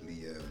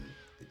 Politically,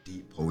 the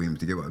deep poems,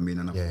 do you get what I mean?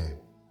 And I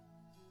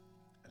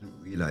didn't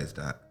realize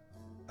that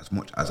as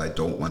much as I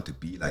don't want to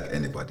be like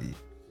anybody,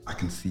 I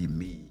can see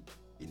me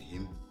in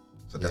him.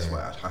 So that's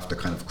why I have to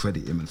kind of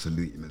credit him and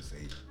salute him and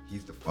say,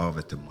 he's the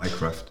father to my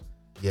craft.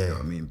 Yeah. You know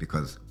what I mean?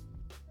 Because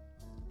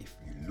if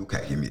you look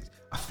at him,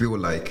 I feel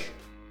like,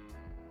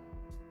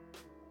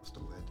 what's the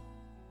word?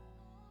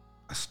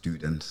 A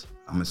student.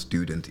 I'm a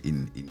student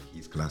in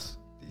his class.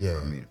 Do you know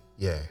what I mean?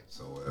 Yeah.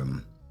 So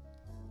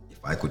if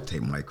I could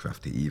take my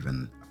craft to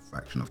even a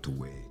fraction of the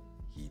way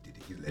he did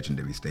it, his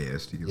legendary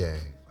status, if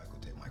I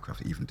could take my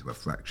craft even to a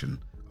fraction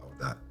of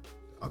that,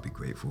 I'll be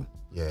grateful.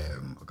 Yeah.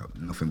 I got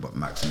nothing but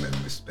maximum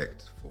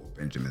respect for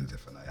Benjamin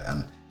Zephaniah.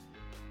 And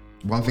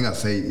one thing I'd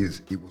say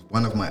is it was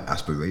one of my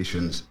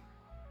aspirations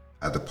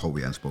as a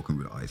poet and spoken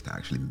word artist to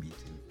actually meet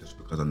him, just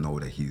because I know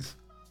that he's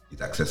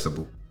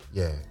accessible.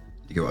 Yeah.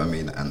 You get what I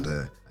mean? And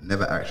I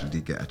never actually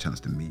did get a chance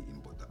to meet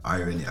him, but the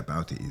irony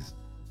about it is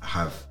I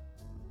have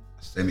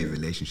a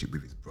semi-relationship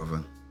with his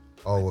brother.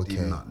 Oh, I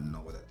did not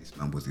know that this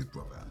man was his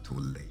brother until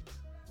late.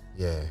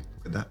 Yeah.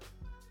 Look at that.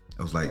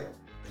 I was like,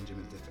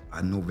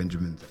 I know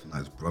Benjamin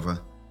Zephaniah's brother.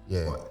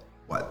 Yeah. But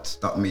what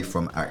stopped me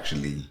from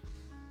actually,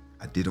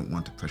 I didn't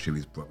want to pressure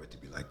his brother to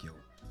be like, yo,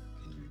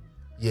 can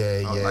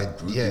you? I was like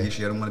groupie.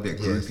 I don't want to be a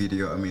groupie, do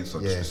you know what I mean? So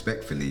just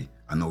respectfully,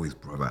 I know his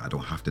brother. I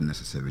don't have to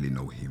necessarily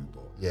know him,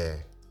 but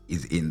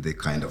he's in the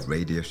kind of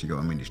radius, you know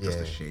what I mean? It's just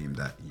a shame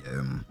that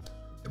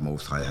the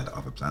Most High had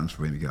other plans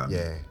for him, you know what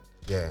I mean?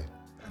 Yeah.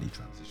 And he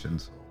transitioned,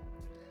 so.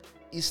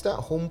 It's that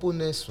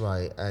humbleness,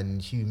 right,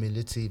 and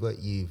humility that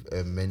you've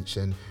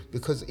mentioned.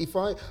 Because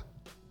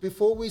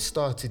before we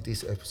started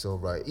this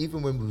episode, right,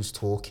 even when we was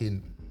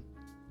talking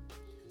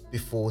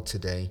before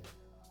today,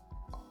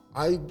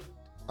 I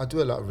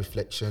do a lot of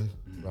reflection,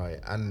 right,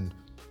 and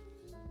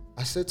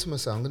I said to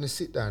myself, I'm going to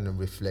sit down and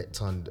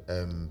reflect on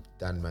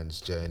Dan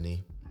Man's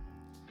journey.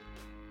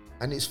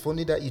 And it's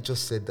funny that you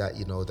just said that,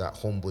 you know, that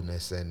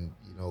humbleness and,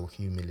 you know,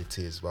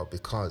 humility as well,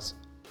 because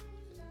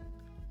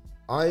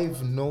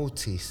I've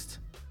noticed,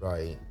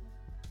 right,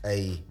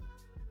 a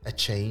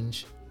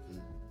change,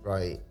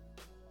 right.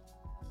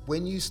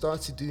 When you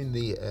started doing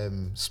the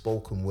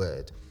spoken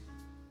word,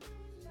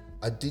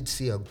 I did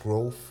see a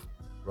growth,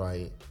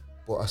 right,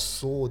 but I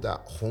saw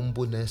that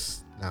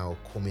humbleness now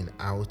coming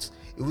out.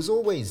 It was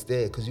always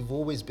there because you've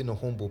always been a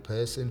humble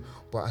person,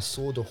 but I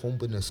saw the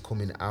humbleness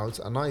coming out,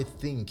 and I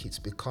think it's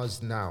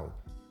because now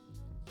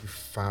you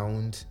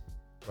found,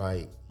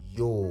 right,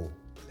 your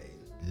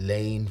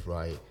lane,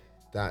 right,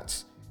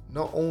 that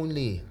not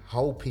only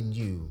helping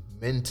you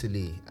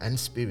mentally and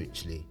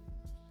spiritually,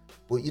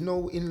 but you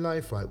know, in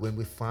life, right, when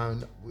we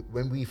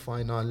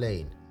find our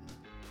lane,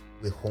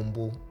 we're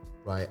humble,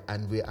 right,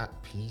 and we're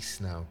at peace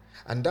now.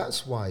 And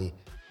that's why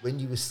when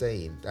you were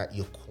saying that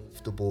you're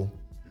comfortable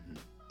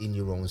in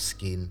your own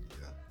skin,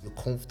 you're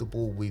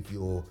comfortable with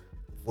your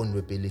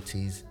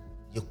vulnerabilities,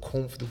 you're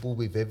comfortable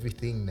with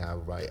everything now,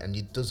 right? And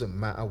it doesn't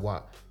matter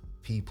what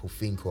people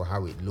think or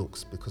how it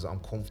looks, because I'm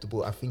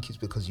comfortable. I think it's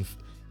because you've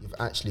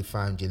actually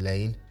found your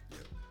lane.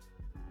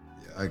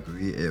 Yeah, I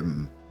agree.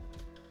 You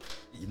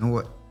know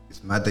what?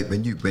 It's mad that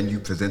when you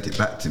present it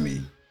back to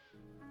me,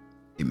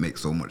 it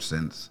makes so much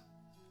sense.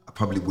 I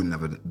probably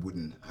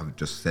wouldn't have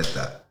just said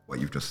that, what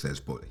you've just said,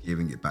 but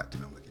hearing it back to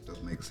me, I'm like, it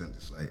does make sense.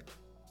 It's like,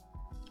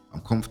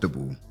 I'm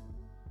comfortable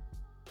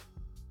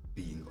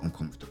being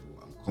uncomfortable.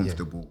 I'm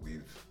comfortable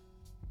with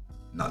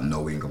not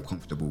knowing. I'm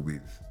comfortable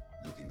with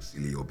looking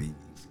silly or being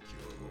insecure.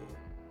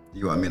 Or,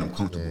 you know what I mean? I'm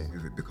comfortable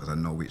with it because I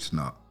know it's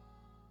not.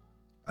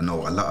 I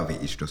know a lot of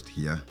it is just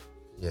here.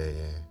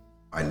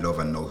 I love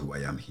and know who I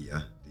am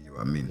here. Do you know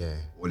what I mean?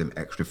 All them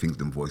extra things,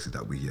 them voices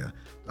that we hear,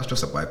 that's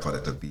just a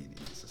byproduct of being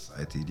in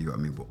society. Do you know what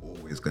I mean? We're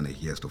always going to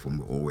hear stuff and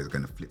we're always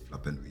going to flip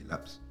flop and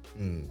relapse.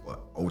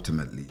 But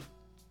ultimately,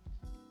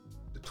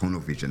 the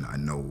tunnel vision, I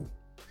know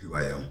who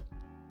I am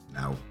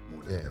now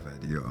more than ever.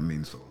 Do you know what I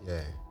mean? So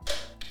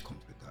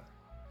comes with that.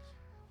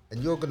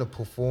 And you're gonna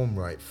perform,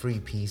 right, 3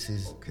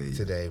 pieces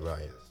today,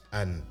 right?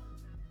 And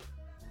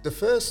the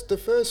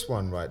first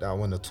one, right, that I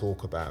want to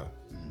talk about,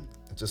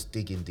 just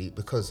digging deep,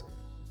 because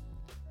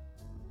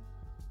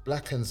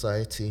Black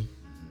anxiety,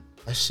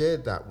 I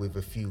shared that with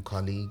a few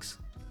colleagues,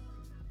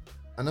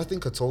 and I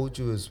think I told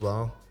you as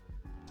well,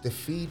 the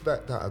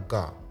feedback that I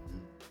got,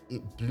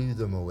 it blew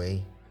them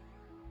away.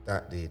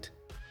 That did.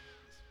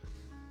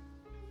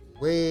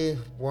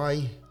 Why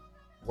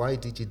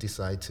did you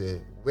decide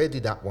where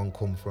did that one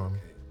come from?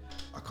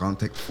 I can't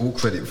take full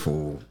credit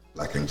for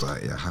Black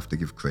anxiety. I have to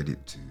give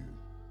credit to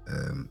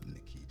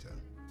Nikita.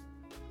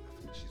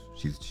 I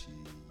think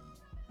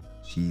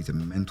she's a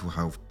mental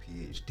health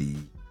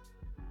PhD.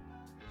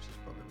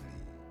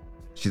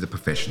 She's a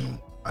professional.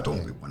 I don't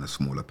really want to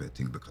small up her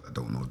thing because I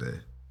don't know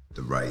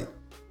the right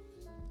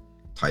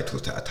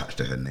titles to attach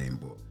to her name,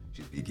 but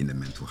she's big in the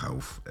mental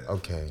health. So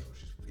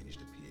she's finished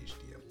a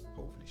PhD.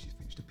 Hopefully she's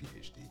finished a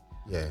PhD.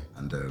 Yeah.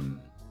 And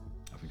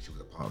I think she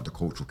was a part of the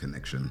Cultural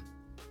Connection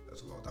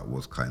as well. That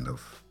was kind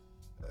of,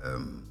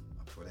 I'm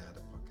sure they had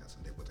a podcast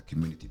and there was a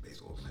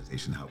community-based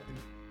organization helping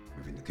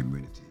within the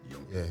community,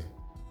 young people.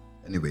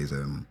 Anyways,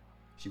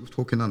 she was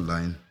talking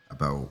online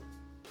about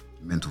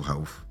mental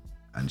health,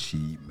 and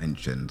she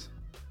mentioned,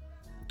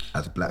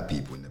 as Black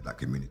people in the Black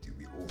community,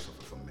 we all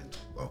suffer from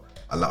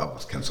a lot of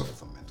us can suffer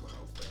from mental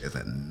health, but there's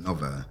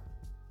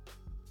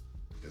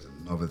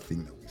another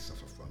thing that we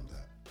suffer from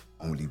that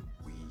only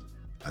we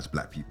as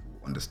Black people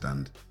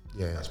understand.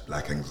 That's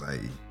Black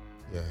anxiety.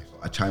 So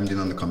I chimed in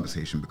on the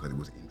conversation because it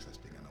was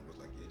interesting, and I was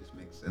like, this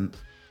makes sense.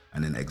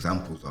 And then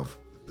examples of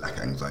Black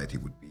anxiety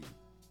would be,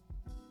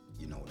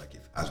 you know, like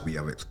as we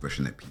have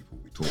expressionate people,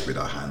 we talk with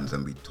our hands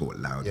and we talk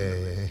loud.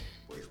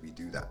 But if we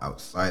do that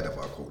outside of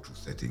our cultural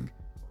setting,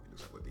 it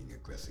looks like we're being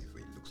aggressive, or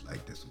it looks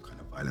like there's some kind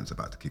of violence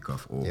about to kick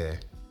off, or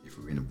if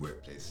we're in a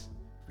workplace,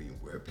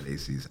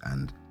 workplaces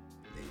and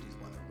ladies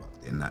want to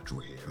rock their natural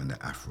hair and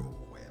their afro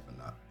or whatever,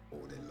 not,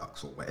 or their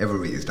locks or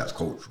whatever it is that's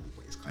cultural,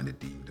 but it's kind of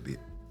deemed a bit,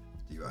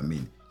 do you know what I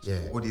mean? So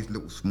all these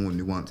little small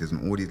nuances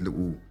and all these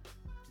little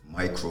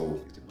micro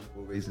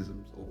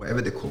racisms or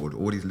whatever they're called,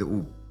 all these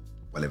little,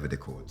 whatever they're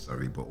called,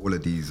 sorry, but all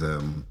of these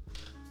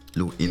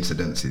little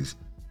incidences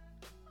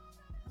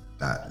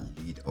that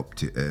lead up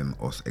to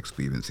us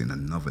experiencing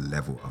another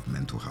level of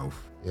mental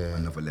health,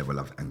 another level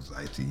of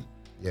anxiety,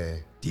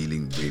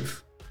 dealing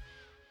with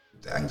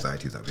the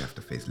anxieties that we have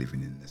to face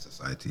living in this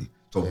society.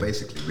 So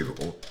basically,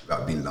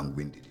 without being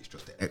long-winded, it's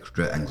just the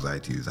extra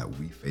anxieties that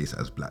we face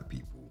as Black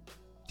people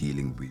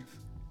dealing with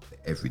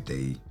the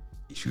everyday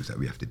issues that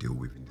we have to deal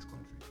with in this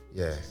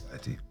country,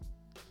 society.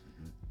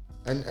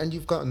 Mm-hmm. And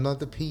you've got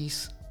another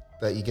piece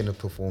that you're going to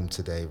perform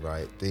today,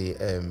 right? The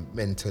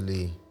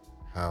mentally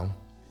how?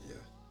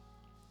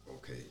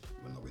 Okay,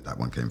 I don't know where that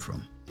one came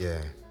from.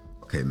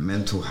 Okay,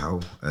 mental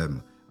health.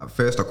 At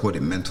first I called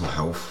it mental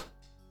health,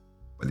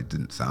 but it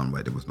didn't sound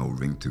right. There was no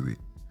ring to it.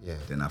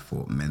 Then I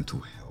thought mental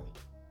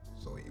health.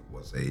 So it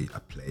was a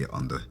play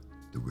on the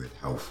word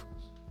health.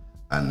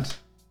 And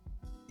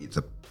it's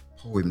a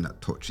poem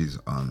that touches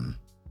on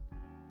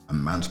a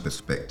man's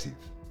perspective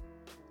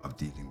of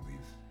dealing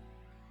with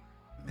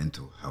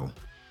mental health.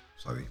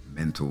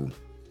 Mental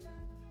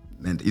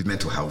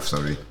health,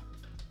 sorry.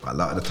 But a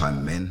lot of the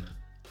time men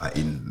are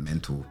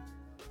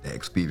they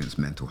experience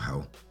mental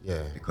health.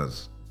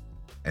 Because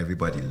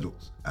everybody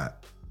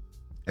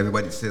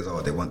says,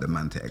 they want the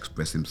man to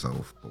express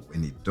himself, but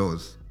when he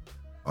does,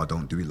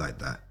 don't do it like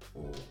that,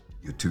 or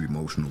you're too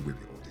emotional with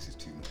it, or this is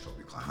too much, or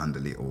we can't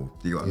handle it, or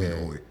do you know what I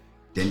mean? Or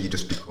then you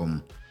just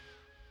become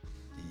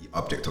the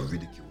object of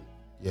ridicule.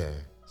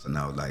 So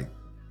now, like,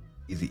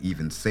 is it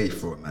even safe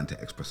for a man to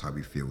express how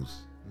he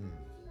feels?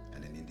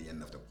 And then in the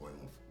end of the poem,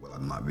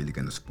 I'm not really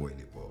going to spoil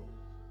it, but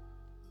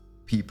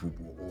people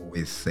will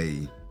always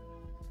say,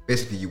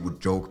 basically you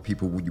would joke,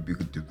 people would you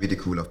could do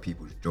ridicule of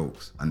people's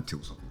jokes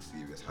until something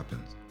serious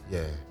happens. Yeah.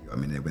 You know what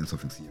I mean? When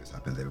something serious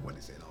happens,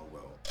 everybody's saying, oh,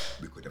 well,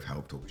 we could have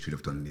helped, or we should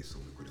have done this, or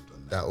we could have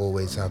done that. That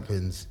always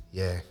happens,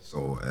 yeah.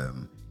 So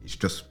it's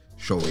just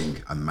showing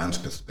a man's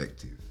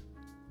perspective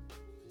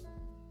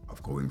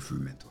of going through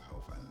mental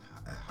health and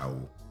how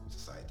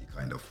society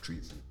kind of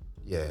treats it.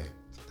 Yeah.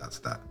 So that's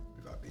that,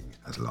 without being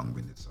as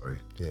long-winded, sorry.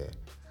 Yeah.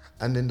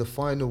 And then the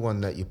final one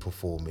that you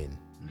perform in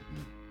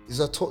is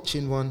a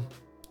touching one.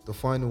 The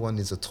final one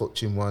is a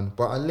touching one,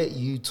 but I'll let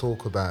you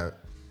talk about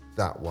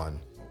that one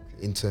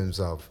in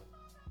terms of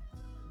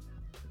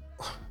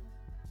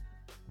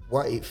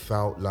what it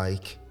felt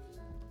like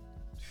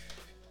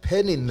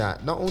penning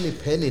that, not only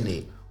penning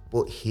it,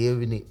 but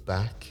hearing it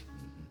back.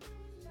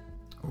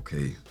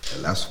 Okay,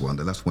 the last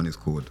one is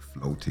called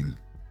Floating.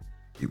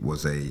 It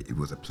was a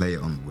play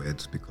on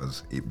words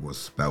because it was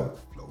spelled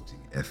floating,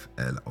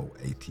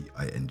 Floating,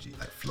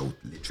 like float,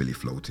 literally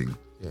floating.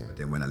 Yeah. But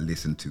then when I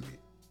listened to it,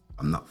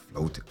 I'm not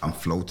floating, I'm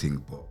floating,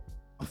 but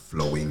I'm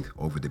flowing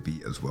over the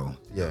beat as well.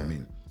 You know what I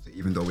mean? So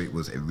even though it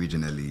was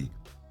originally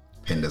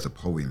penned as a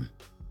poem,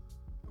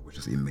 I was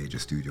just in Major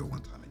Studio one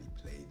time and he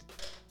played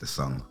the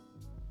song.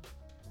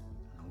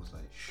 And I was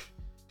like,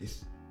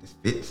 this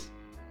fits.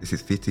 This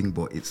is fitting,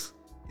 but it's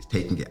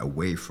taking it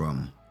away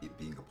from it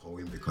being a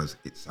poem because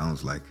it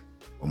sounds like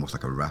almost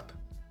like a rap.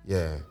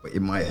 Yeah. But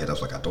in my head, I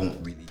was like, I don't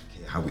really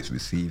care how it's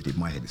received. In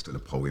my head, it's still a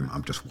poem. I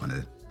just want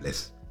to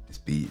bless this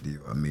beat. Do you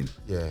know what I mean?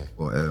 Yeah.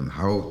 But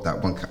how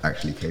that one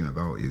actually came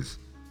about is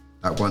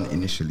that one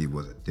initially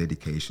was a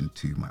dedication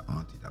to my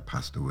auntie that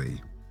passed away.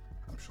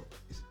 I'm sure.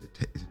 Is it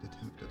the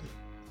 10th today?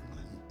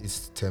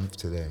 It's 10th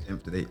today.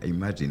 10th today.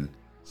 Imagine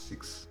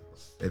 6 or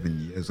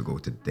 7 years ago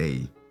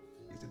today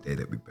is the day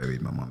that we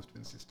buried my mom's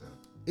twin sister.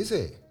 Is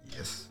it?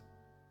 Yes.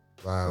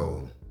 Wow.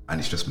 So, and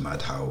it's just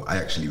mad how I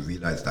actually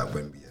realized that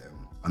when we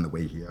on the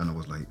way here, and I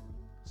was like,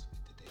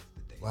 today's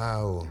the day.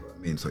 Wow. You know what I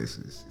mean? So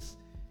it's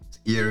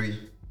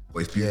eerie,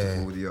 but it's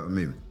beautiful. You know what I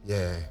mean?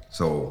 Yeah.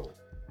 So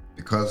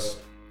because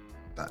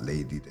that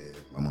lady there,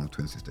 my mom's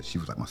twin sister, she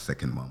was like my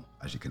second mom,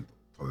 as you can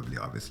probably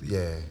obviously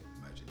imagine.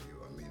 You know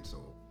what I mean?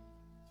 So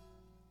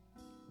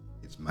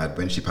it's mad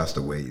when she passed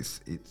away.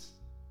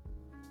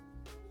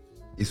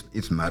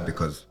 It's mad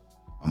because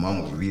my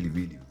mom was really,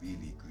 really,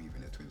 really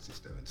grieving her twin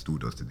sister and still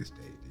does to this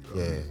day. You know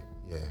what I mean?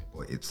 Yeah.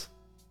 But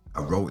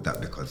I wrote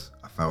that because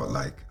I felt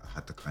like I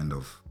had to kind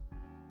of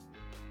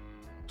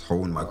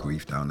tone my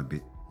grief down a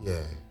bit.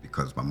 Yeah.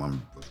 Because my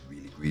mum was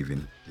really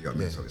grieving. You know what I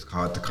mean? So it's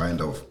hard to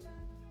kind of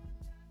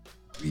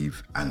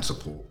grieve and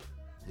support.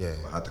 Yeah.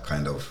 So I had to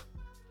kind of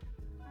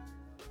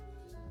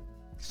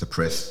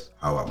suppress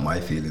my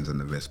feelings and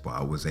the rest, but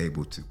I was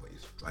able to. But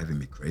it's driving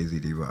me crazy.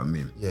 Do you know what I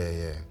mean?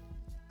 Yeah.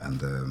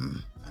 And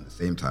at the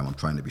same time, I'm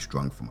trying to be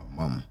strong for my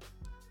mum.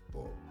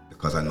 But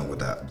because I know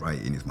that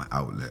writing is my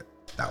outlet,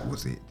 that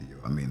was it. Do you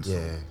know what I mean? So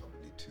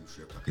probably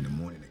 2-3 o'clock in the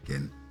morning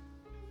again,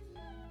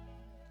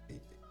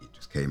 it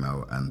just came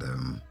out. And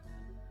I'm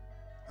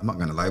not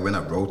gonna lie, when I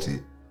wrote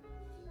it,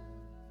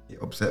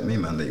 it upset me,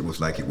 man. That it was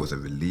like it was a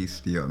release.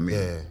 Do you know what I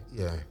mean?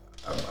 Yeah.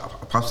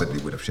 I possibly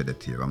would have shed a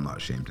tear. I'm not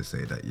ashamed to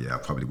say that. Yeah, I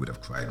probably would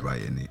have cried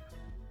writing it.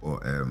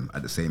 But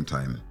at the same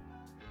time,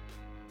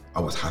 I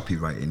was happy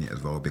writing it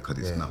as well because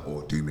it's not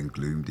all doom and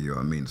gloom. Do you know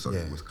what I mean? So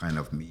it was kind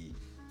of me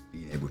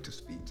being able to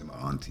speak to my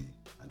auntie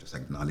and just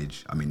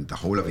acknowledge. I mean, the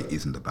whole of it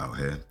isn't about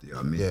her. Do you know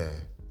what I mean? Yeah.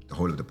 The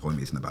whole of the poem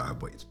isn't about her,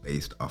 but it's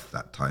based off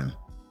that time.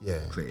 Yeah.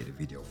 I created a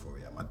video for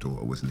it. My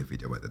daughter was in the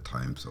video at the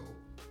time, so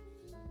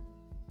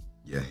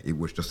yeah, it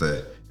was just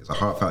it's a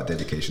heartfelt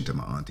dedication to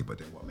my auntie. But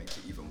then what makes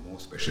it even more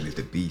special is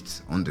the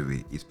beat under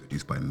it is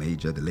produced by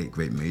Major, the late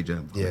great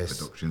Major,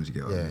 Productions. You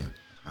get what I mean?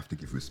 I have to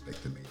give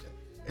respect to Major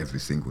every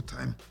single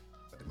time.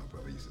 But then my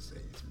brother used to say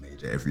it's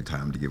Major every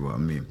time. Do you get what I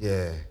mean?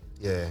 Yeah.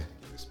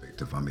 Give respect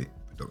to Vomit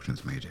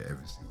Productions Major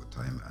every single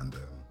time, and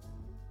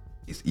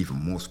it's even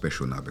more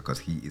special now because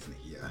he isn't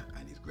here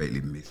and he's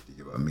greatly missed. You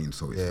get what I mean?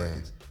 So it's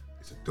like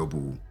it's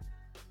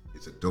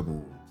a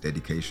double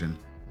dedication.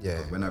 Yeah.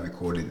 Because when I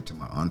recorded it to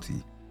my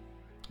auntie,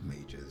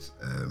 Major's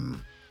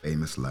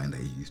famous line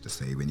that he used to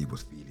say when he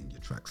was feeling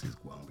your tracks is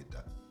 "Go on with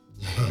that."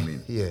 You know what I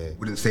mean?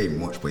 Wouldn't say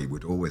much, but he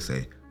would always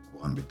say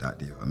 "Go on with that."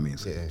 Do you know what I mean?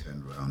 So he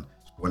turned around,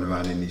 spun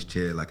around in his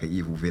chair like an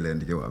evil villain.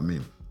 Do you know what I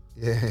mean?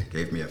 Yeah.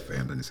 Gave me a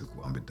fan, and he said,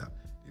 "Go on with that."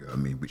 You know what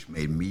I mean? Which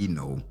made me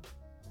know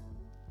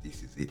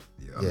this is it.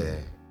 You know what I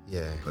mean?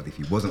 Yeah. Because if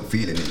he wasn't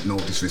feeling it, no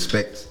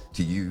disrespect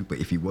to you, but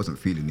if he wasn't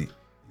feeling it,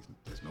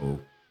 there's no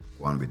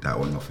go on with that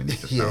or nothing.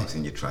 It's just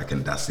bouncing your track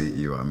and that's it.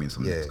 You know what I mean?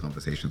 Some of this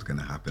conversation's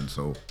gonna happen.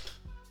 So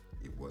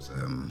it was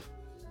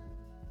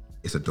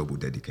it's a double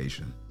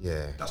dedication.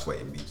 Yeah. That's why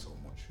it means so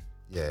much.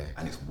 Yeah.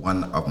 And it's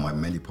one of my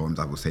many poems.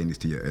 I was saying this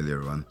to you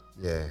earlier on.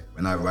 Yeah.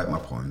 When I write my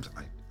poems,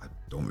 I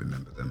don't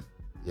remember them.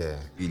 Yeah.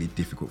 It's really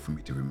difficult for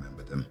me to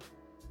remember them.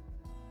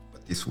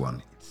 But this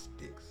one, it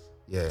sticks.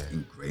 Yeah. It's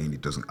ingrained.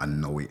 It doesn't. I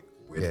know it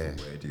word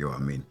for word. You know what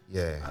I mean?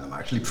 Yeah. And I'm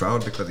actually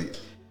proud because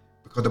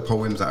the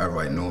poems that I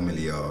write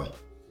normally are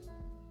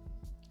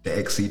they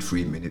exceed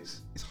 3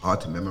 minutes. It's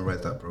hard to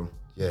memorize that, bro.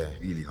 Yeah.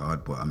 Really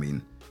hard, but I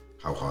mean,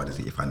 how hard is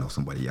it if I know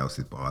somebody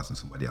else's bars and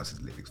somebody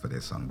else's lyrics for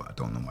their song, but I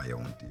don't know my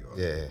own?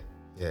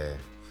 Yeah.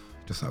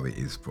 Just how it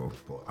is, bro.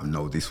 But I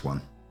know this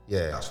one.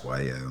 Yeah. That's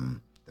why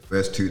the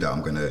first two that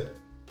I'm gonna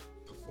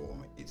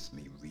perform, it's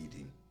me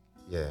reading.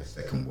 Yeah. The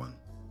second one,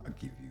 I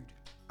give you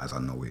as I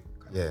know it.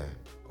 Yeah.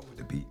 Over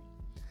the beat.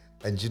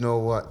 And you know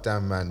what,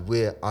 Dan, man,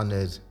 we're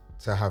honored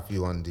to have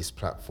you on this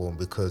platform,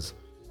 because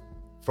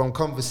from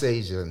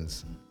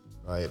conversations,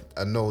 right,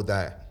 I know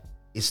that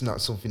it's not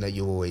something that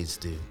you always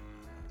do.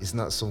 It's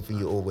not something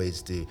you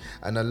always do.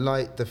 And I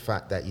like the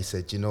fact that you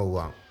said, you know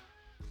what,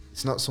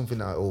 it's not something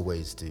that I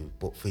always do,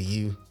 but for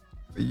you,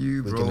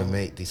 we're bro, gonna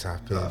make this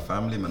happen. You lot are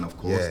family, man, of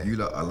course. Yeah. You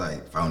lot are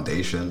like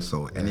foundation,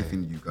 so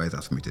anything you guys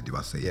ask me to do,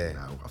 I say it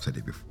now. I've said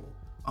it before.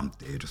 I'm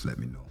there, just let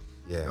me know.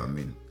 Yeah. You know what I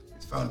mean?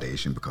 It's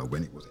foundation, because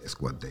when it was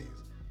Esquad days,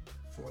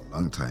 for a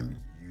long time,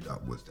 you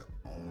lot was the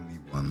only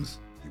ones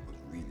who was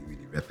really,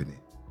 really repping it.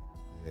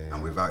 Yeah.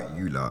 And without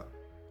you lot,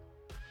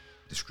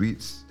 the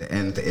streets, the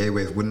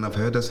airways wouldn't have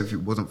heard us if it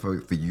wasn't for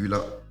you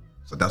lot.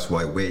 So that's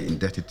why we're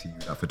indebted to you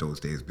lot for those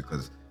days,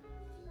 because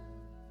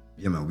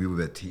yeah, man, we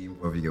were a team,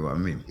 whatever you get what I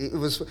mean. It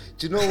was,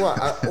 do you know what?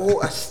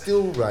 I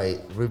still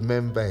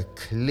remember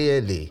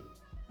clearly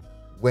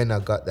when I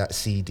got that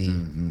CD,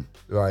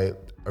 right?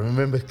 I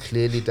remember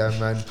clearly that,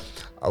 man.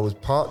 I was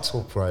parked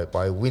up, right,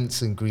 by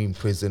Winson Green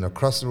Prison,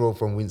 across the road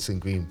from Winson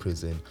Green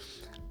Prison,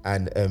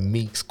 and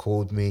Meeks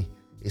called me.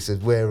 He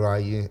said, "Where are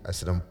you?" I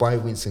said, "I'm by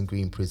Winson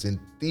Green Prison."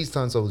 These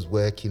times I was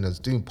working, I was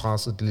doing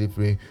parcel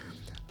delivery,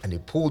 and he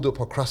pulled up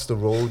across the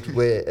road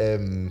where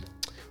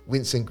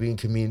Winson Green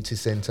Community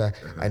Centre,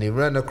 and he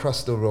ran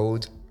across the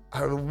road.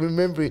 I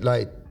remember it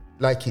like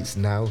it's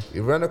now.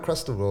 He ran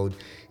across the road.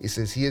 He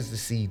says, "Here's the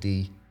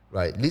CD,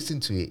 right? Listen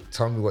to it.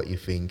 Tell me what you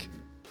think."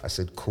 I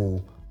said,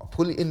 "Cool." I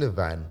pull it in the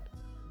van,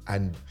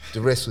 and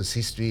the rest was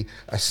history.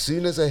 As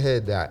soon as I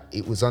heard that,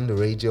 it was on the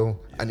radio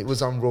and it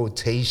was on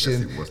rotation.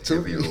 Yes, it was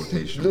heavy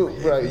rotation.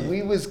 Look, right,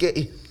 we was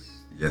getting...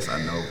 Yes,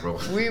 I know, bro.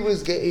 We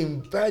was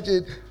getting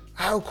badgered.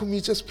 How come you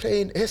just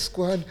playing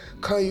Esquad?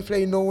 Can't you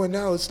play no one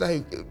else?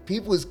 Like,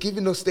 people was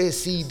giving us their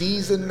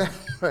CDs and that,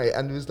 right?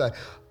 And it was like,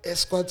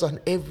 Esquad's on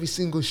every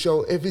single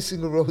show, every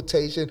single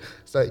rotation.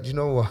 It's like, you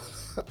know what?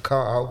 I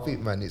can't help it,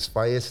 man. It's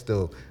fire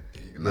still.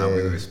 Now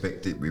we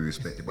respect it,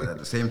 but at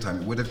the same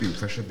time, it would have been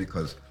pressure,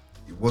 because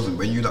it wasn't,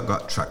 when you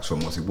got tracks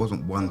from us, it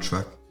wasn't one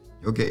track.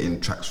 You're getting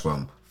tracks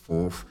from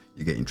Fourth,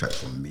 you're getting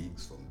tracks from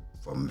Meeks,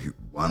 from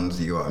Ones,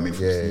 you know what I mean,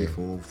 from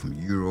C4, from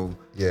Euro.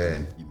 Yeah.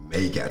 And you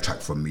may get a track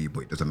from me,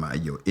 but it doesn't matter,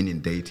 you're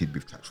inundated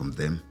with tracks from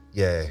them.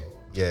 Yeah.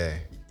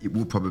 It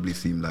will probably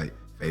seem like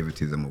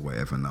favoritism or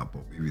whatever now,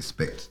 but we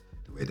respect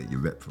the way that you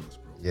rep for us,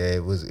 bro. Yeah,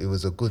 it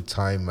was a good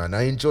time, man.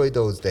 I enjoyed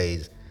those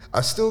days. I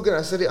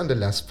said it on the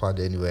last pod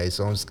anyway,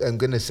 so I'm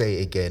gonna say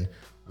it again.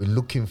 We're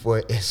looking for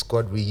an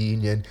Esquad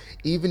reunion,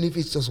 even if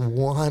it's just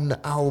one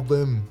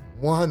album,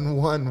 one,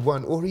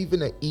 or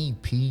even an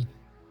EP.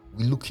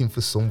 We're looking for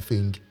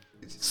something.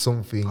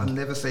 I'll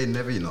never say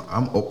never, you know.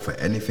 I'm up for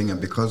anything, and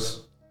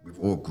because we've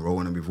all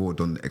grown and we've all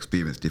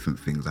experienced different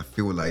things, I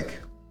feel like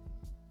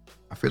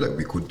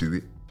we could do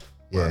it.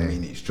 Yeah. But I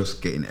mean, it's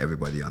just getting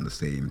everybody on the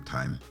same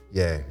time.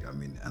 Yeah. You know what I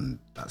mean, and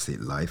that's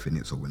it, life,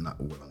 innit? So we're not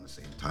all on the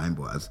same time,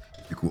 but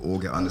if we could all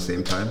get on the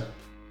same time,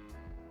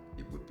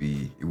 it would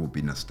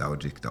be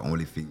nostalgic. The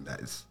only thing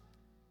that is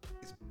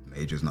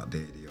Major's not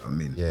there, you know what I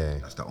mean? Yeah.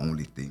 That's the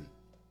only thing.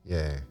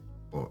 Yeah.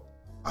 But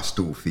I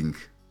still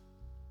think,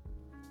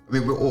 I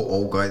mean, we're all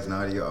old guys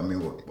now, you know what I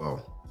mean?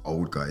 Well,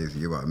 old guys,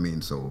 you know what I mean?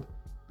 So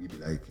we'd be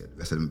like, the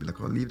rest of them be like,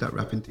 "Oh, leave that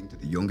rapping thing to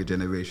the younger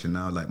generation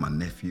now, like my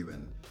nephew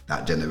and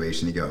that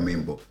generation," you get what I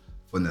mean? But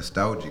for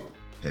nostalgic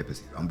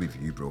purposes, I'm with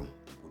you, bro. It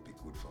would be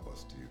good for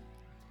us to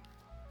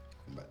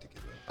come back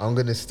together.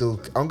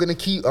 I'm gonna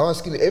keep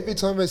asking every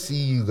time I see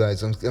you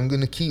guys. I'm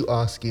gonna keep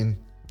asking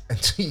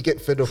until you get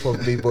fed up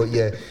of me. But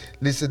yeah,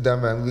 listen,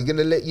 Dan, man, we're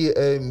gonna let you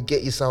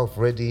get yourself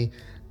ready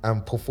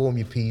and perform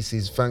your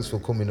pieces. Thanks for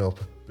coming up.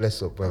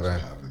 Bless up, brother.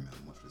 Thanks for having me,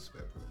 man. Much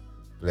respect, bro.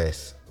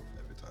 Bless.